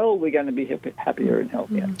working well, we're going to be happier and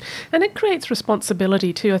healthier. And it creates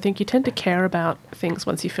responsibility too. I think you tend to care about things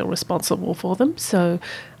once you feel responsible for them. So,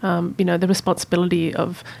 the responsibility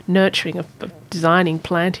of nurturing, of designing,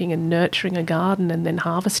 planting and nurturing a garden and then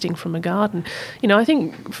harvesting from a garden. I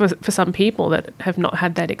think for some people that have not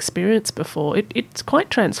had that experience before, it's quite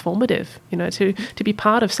transformative, to be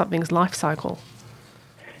part of something's life cycle.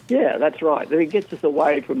 Yeah, that's right. It gets us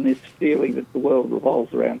away from this feeling that the world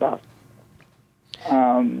revolves around us.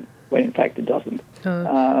 When in fact it doesn't.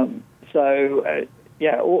 All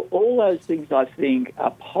those things I think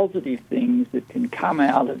are positive things that can come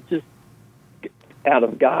out of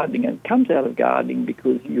gardening, and it comes out of gardening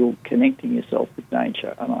because you're connecting yourself with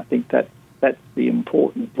nature, and I think that's the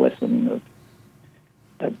important lesson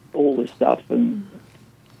of all this stuff, and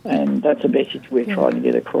that's a message we're trying to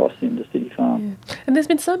get across into City Farm. Yeah. And there's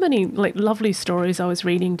been so many lovely stories I was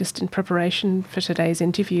reading just in preparation for today's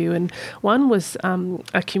interview, and one was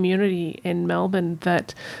a community in Melbourne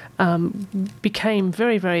that became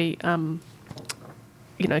very, very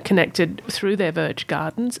connected through their verge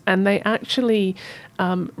gardens, and they actually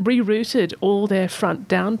rerouted all their front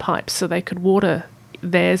downpipes so they could water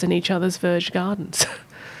theirs and each other's verge gardens.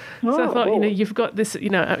 So I thought, you've got this,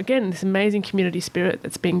 again, this amazing community spirit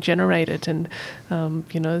that's being generated, and, so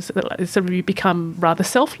you become rather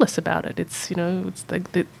selfless about it. It's, it's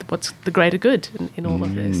what's the greater good in all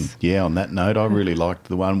of this. Yeah, on that note, I really liked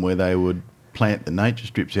the one where they would plant the nature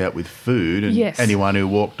strips out with food, and anyone who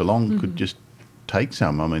walked along could just take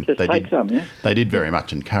some. I mean, they did very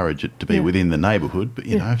much encourage it to be within the neighbourhood, but,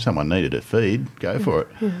 if someone needed a feed, go for it.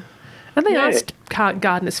 Yeah. And they asked how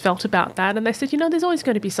gardeners felt about that, and they said, there's always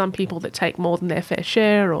going to be some people that take more than their fair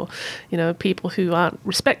share, or, people who aren't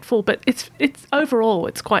respectful, but it's overall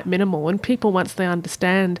it's quite minimal, and people, once they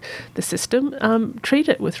understand the system, treat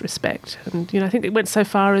it with respect. And, I think it went so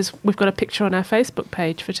far as we've got a picture on our Facebook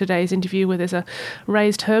page for today's interview where there's a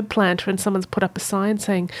raised herb planter, and someone's put up a sign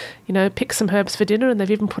saying, pick some herbs for dinner, and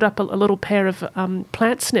they've even put up a little pair of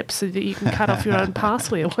plant snips so that you can cut off your own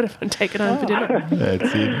parsley or whatever and take it home for dinner.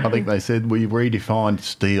 That's it. I think they said we redefined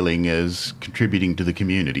stealing as contributing to the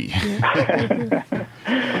community.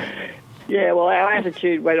 Yeah, well, our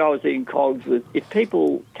attitude when I was in COGS was if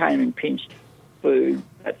people came and pinched food,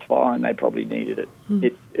 that's fine, they probably needed it.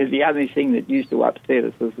 The only thing that used to upset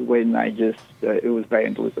us was when they just, it was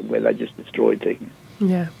vandalism, where they just destroyed things.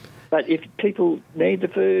 Yeah. But if people need the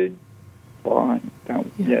food, fine.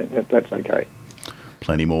 That's okay.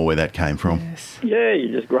 Plenty more where that came from. Yes. Yeah,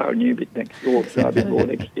 you just grow a new bit next door, so a bit more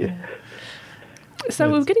next year.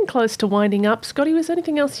 So we're getting close to winding up. Scotty, was there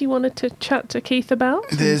anything else you wanted to chat to Keith about?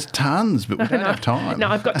 There's tons, but we don't have time. No,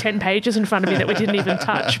 I've got 10 pages in front of me that we didn't even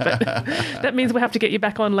touch, but that means we'll have to get you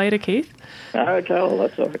back on later, Keith. Okay, well,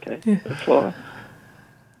 that's okay. Yeah. That's fine.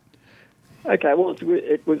 Okay, well,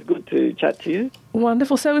 it was good to chat to you.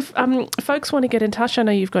 Wonderful. So if folks want to get in touch, I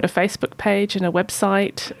know you've got a Facebook page and a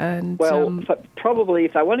website. And probably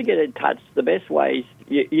if they want to get in touch, the best way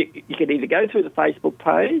is you can either go through the Facebook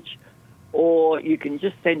page, or you can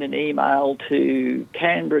just send an email to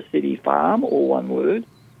Canberra City Farm, all one word,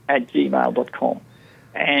 @gmail.com,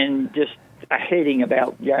 and just a heading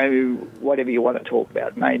about whatever you want to talk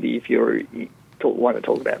about. Maybe if you want to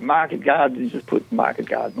talk about market gardens, just put market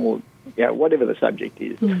garden, or whatever the subject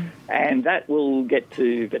is. And that will get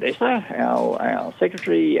to Vanessa, our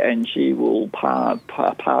secretary, and she will pass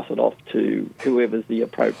it off to whoever's the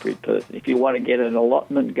appropriate person. If you want to get an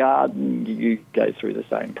allotment garden, you go through the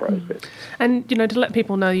same process. And, to let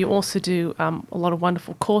people know, you also do a lot of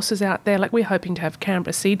wonderful courses out there. Like, we're hoping to have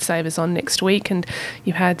Canberra Seed Savers on next week, and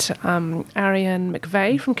you had Ariane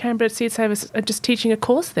McVeigh from Canberra Seed Savers just teaching a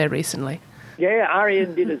course there recently. Yeah,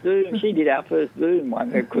 Ariane did a Zoom. She did our first Zoom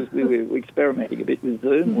one because we were experimenting a bit with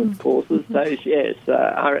Zoom with courses. So, yes,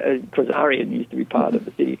 because Ariane used to be part of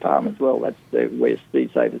the City Farm as well. That's where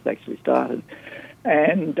Seed Savers actually started.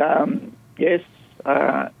 And, Ariane's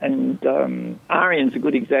a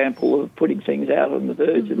good example of putting things out on the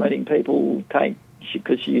verge and letting people take,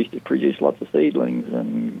 because she used to produce lots of seedlings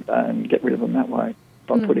and get rid of them that way.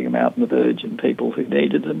 By putting them out on the verge, and people who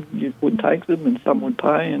needed them would take them, and some would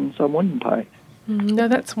pay and some wouldn't pay. No,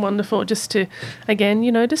 that's wonderful. Just to, again,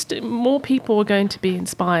 just more people are going to be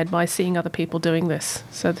inspired by seeing other people doing this.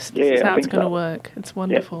 So this is how it's going to work. It's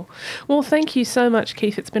wonderful. Yep. Well, thank you so much,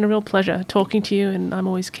 Keith. It's been a real pleasure talking to you, and I'm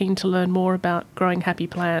always keen to learn more about growing happy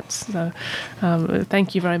plants. So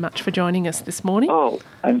thank you very much for joining us this morning. Oh,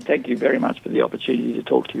 and thank you very much for the opportunity to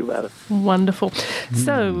talk to you about it. Wonderful.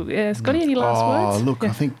 So, Scotty, any last words? Look, I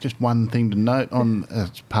think just one thing to note on,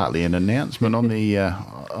 it's partly an announcement on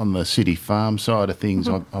the city farm side of things.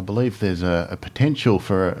 I believe there's a potential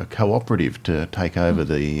for a cooperative to take over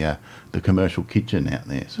the commercial kitchen out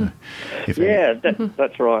there. So,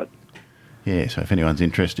 that's right. Yeah, so if anyone's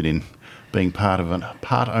interested in being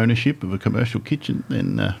part ownership of a commercial kitchen,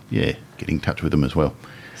 then get in touch with them as well.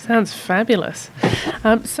 Sounds fabulous.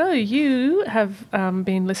 So you have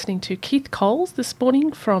been listening to Keith Coles this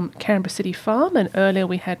morning from Canberra City Farm, and earlier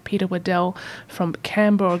we had Peter Waddell from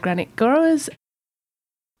Canberra Organic Growers.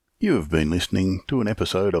 You have been listening to an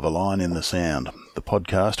episode of A Line in the Sound, the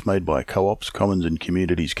podcast made by Co-ops, Commons and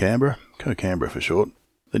Communities Canberra, Co-Canberra for short,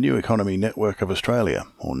 the New Economy Network of Australia,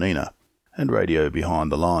 or NENA, and Radio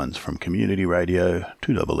Behind the Lines from Community Radio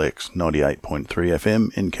 2XX 98.3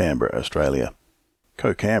 FM in Canberra, Australia.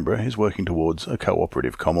 Co-Canberra is working towards a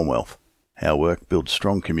cooperative commonwealth. Our work builds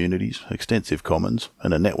strong communities, extensive commons,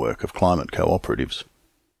 and a network of climate cooperatives.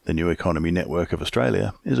 The New Economy Network of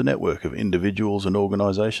Australia is a network of individuals and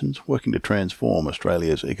organisations working to transform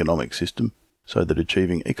Australia's economic system so that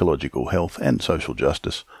achieving ecological health and social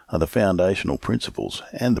justice are the foundational principles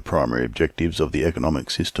and the primary objectives of the economic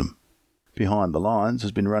system. Behind the Lines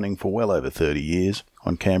has been running for well over 30 years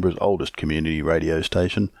on Canberra's oldest community radio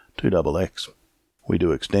station, 2XX. We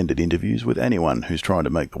do extended interviews with anyone who's trying to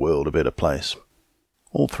make the world a better place.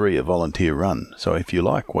 All three are volunteer-run, so if you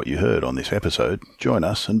like what you heard on this episode, join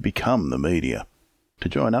us and become the media. To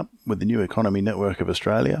join up with the New Economy Network of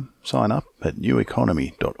Australia, sign up at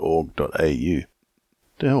neweconomy.org.au.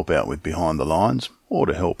 To help out with Behind the Lines, or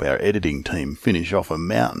to help our editing team finish off a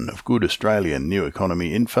mountain of good Australian New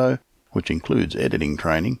Economy info, which includes editing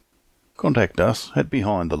training, contact us at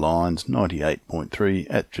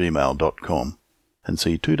behindthelines98.3@gmail.com. and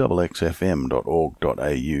see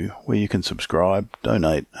 2xxfm.org.au, where you can subscribe,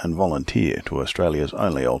 donate and volunteer to Australia's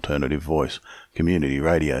only alternative voice, community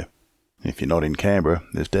radio. If you're not in Canberra,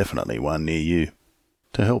 there's definitely one near you.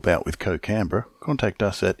 To help out with Co-Canberra, contact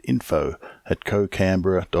us at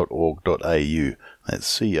info@cocanberra.org.au.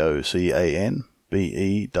 That's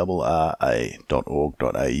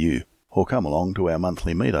COCANBERRA.org.au. Or come along to our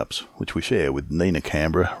monthly meetups, which we share with NENA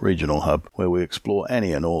Canberra Regional Hub, where we explore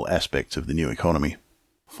any and all aspects of the new economy.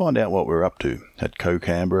 Find out what we're up to at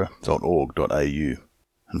cocanberra.org.au.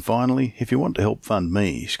 And finally, if you want to help fund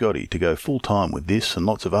me, Scotty, to go full-time with this and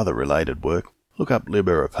lots of other related work, look up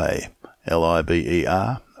Liberapay,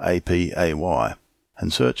 LIBERAPAY,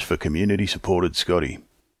 and search for Community-Supported Scotty.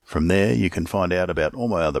 From there, you can find out about all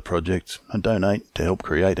my other projects and donate to help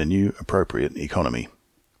create a new, appropriate economy.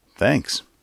 Thanks.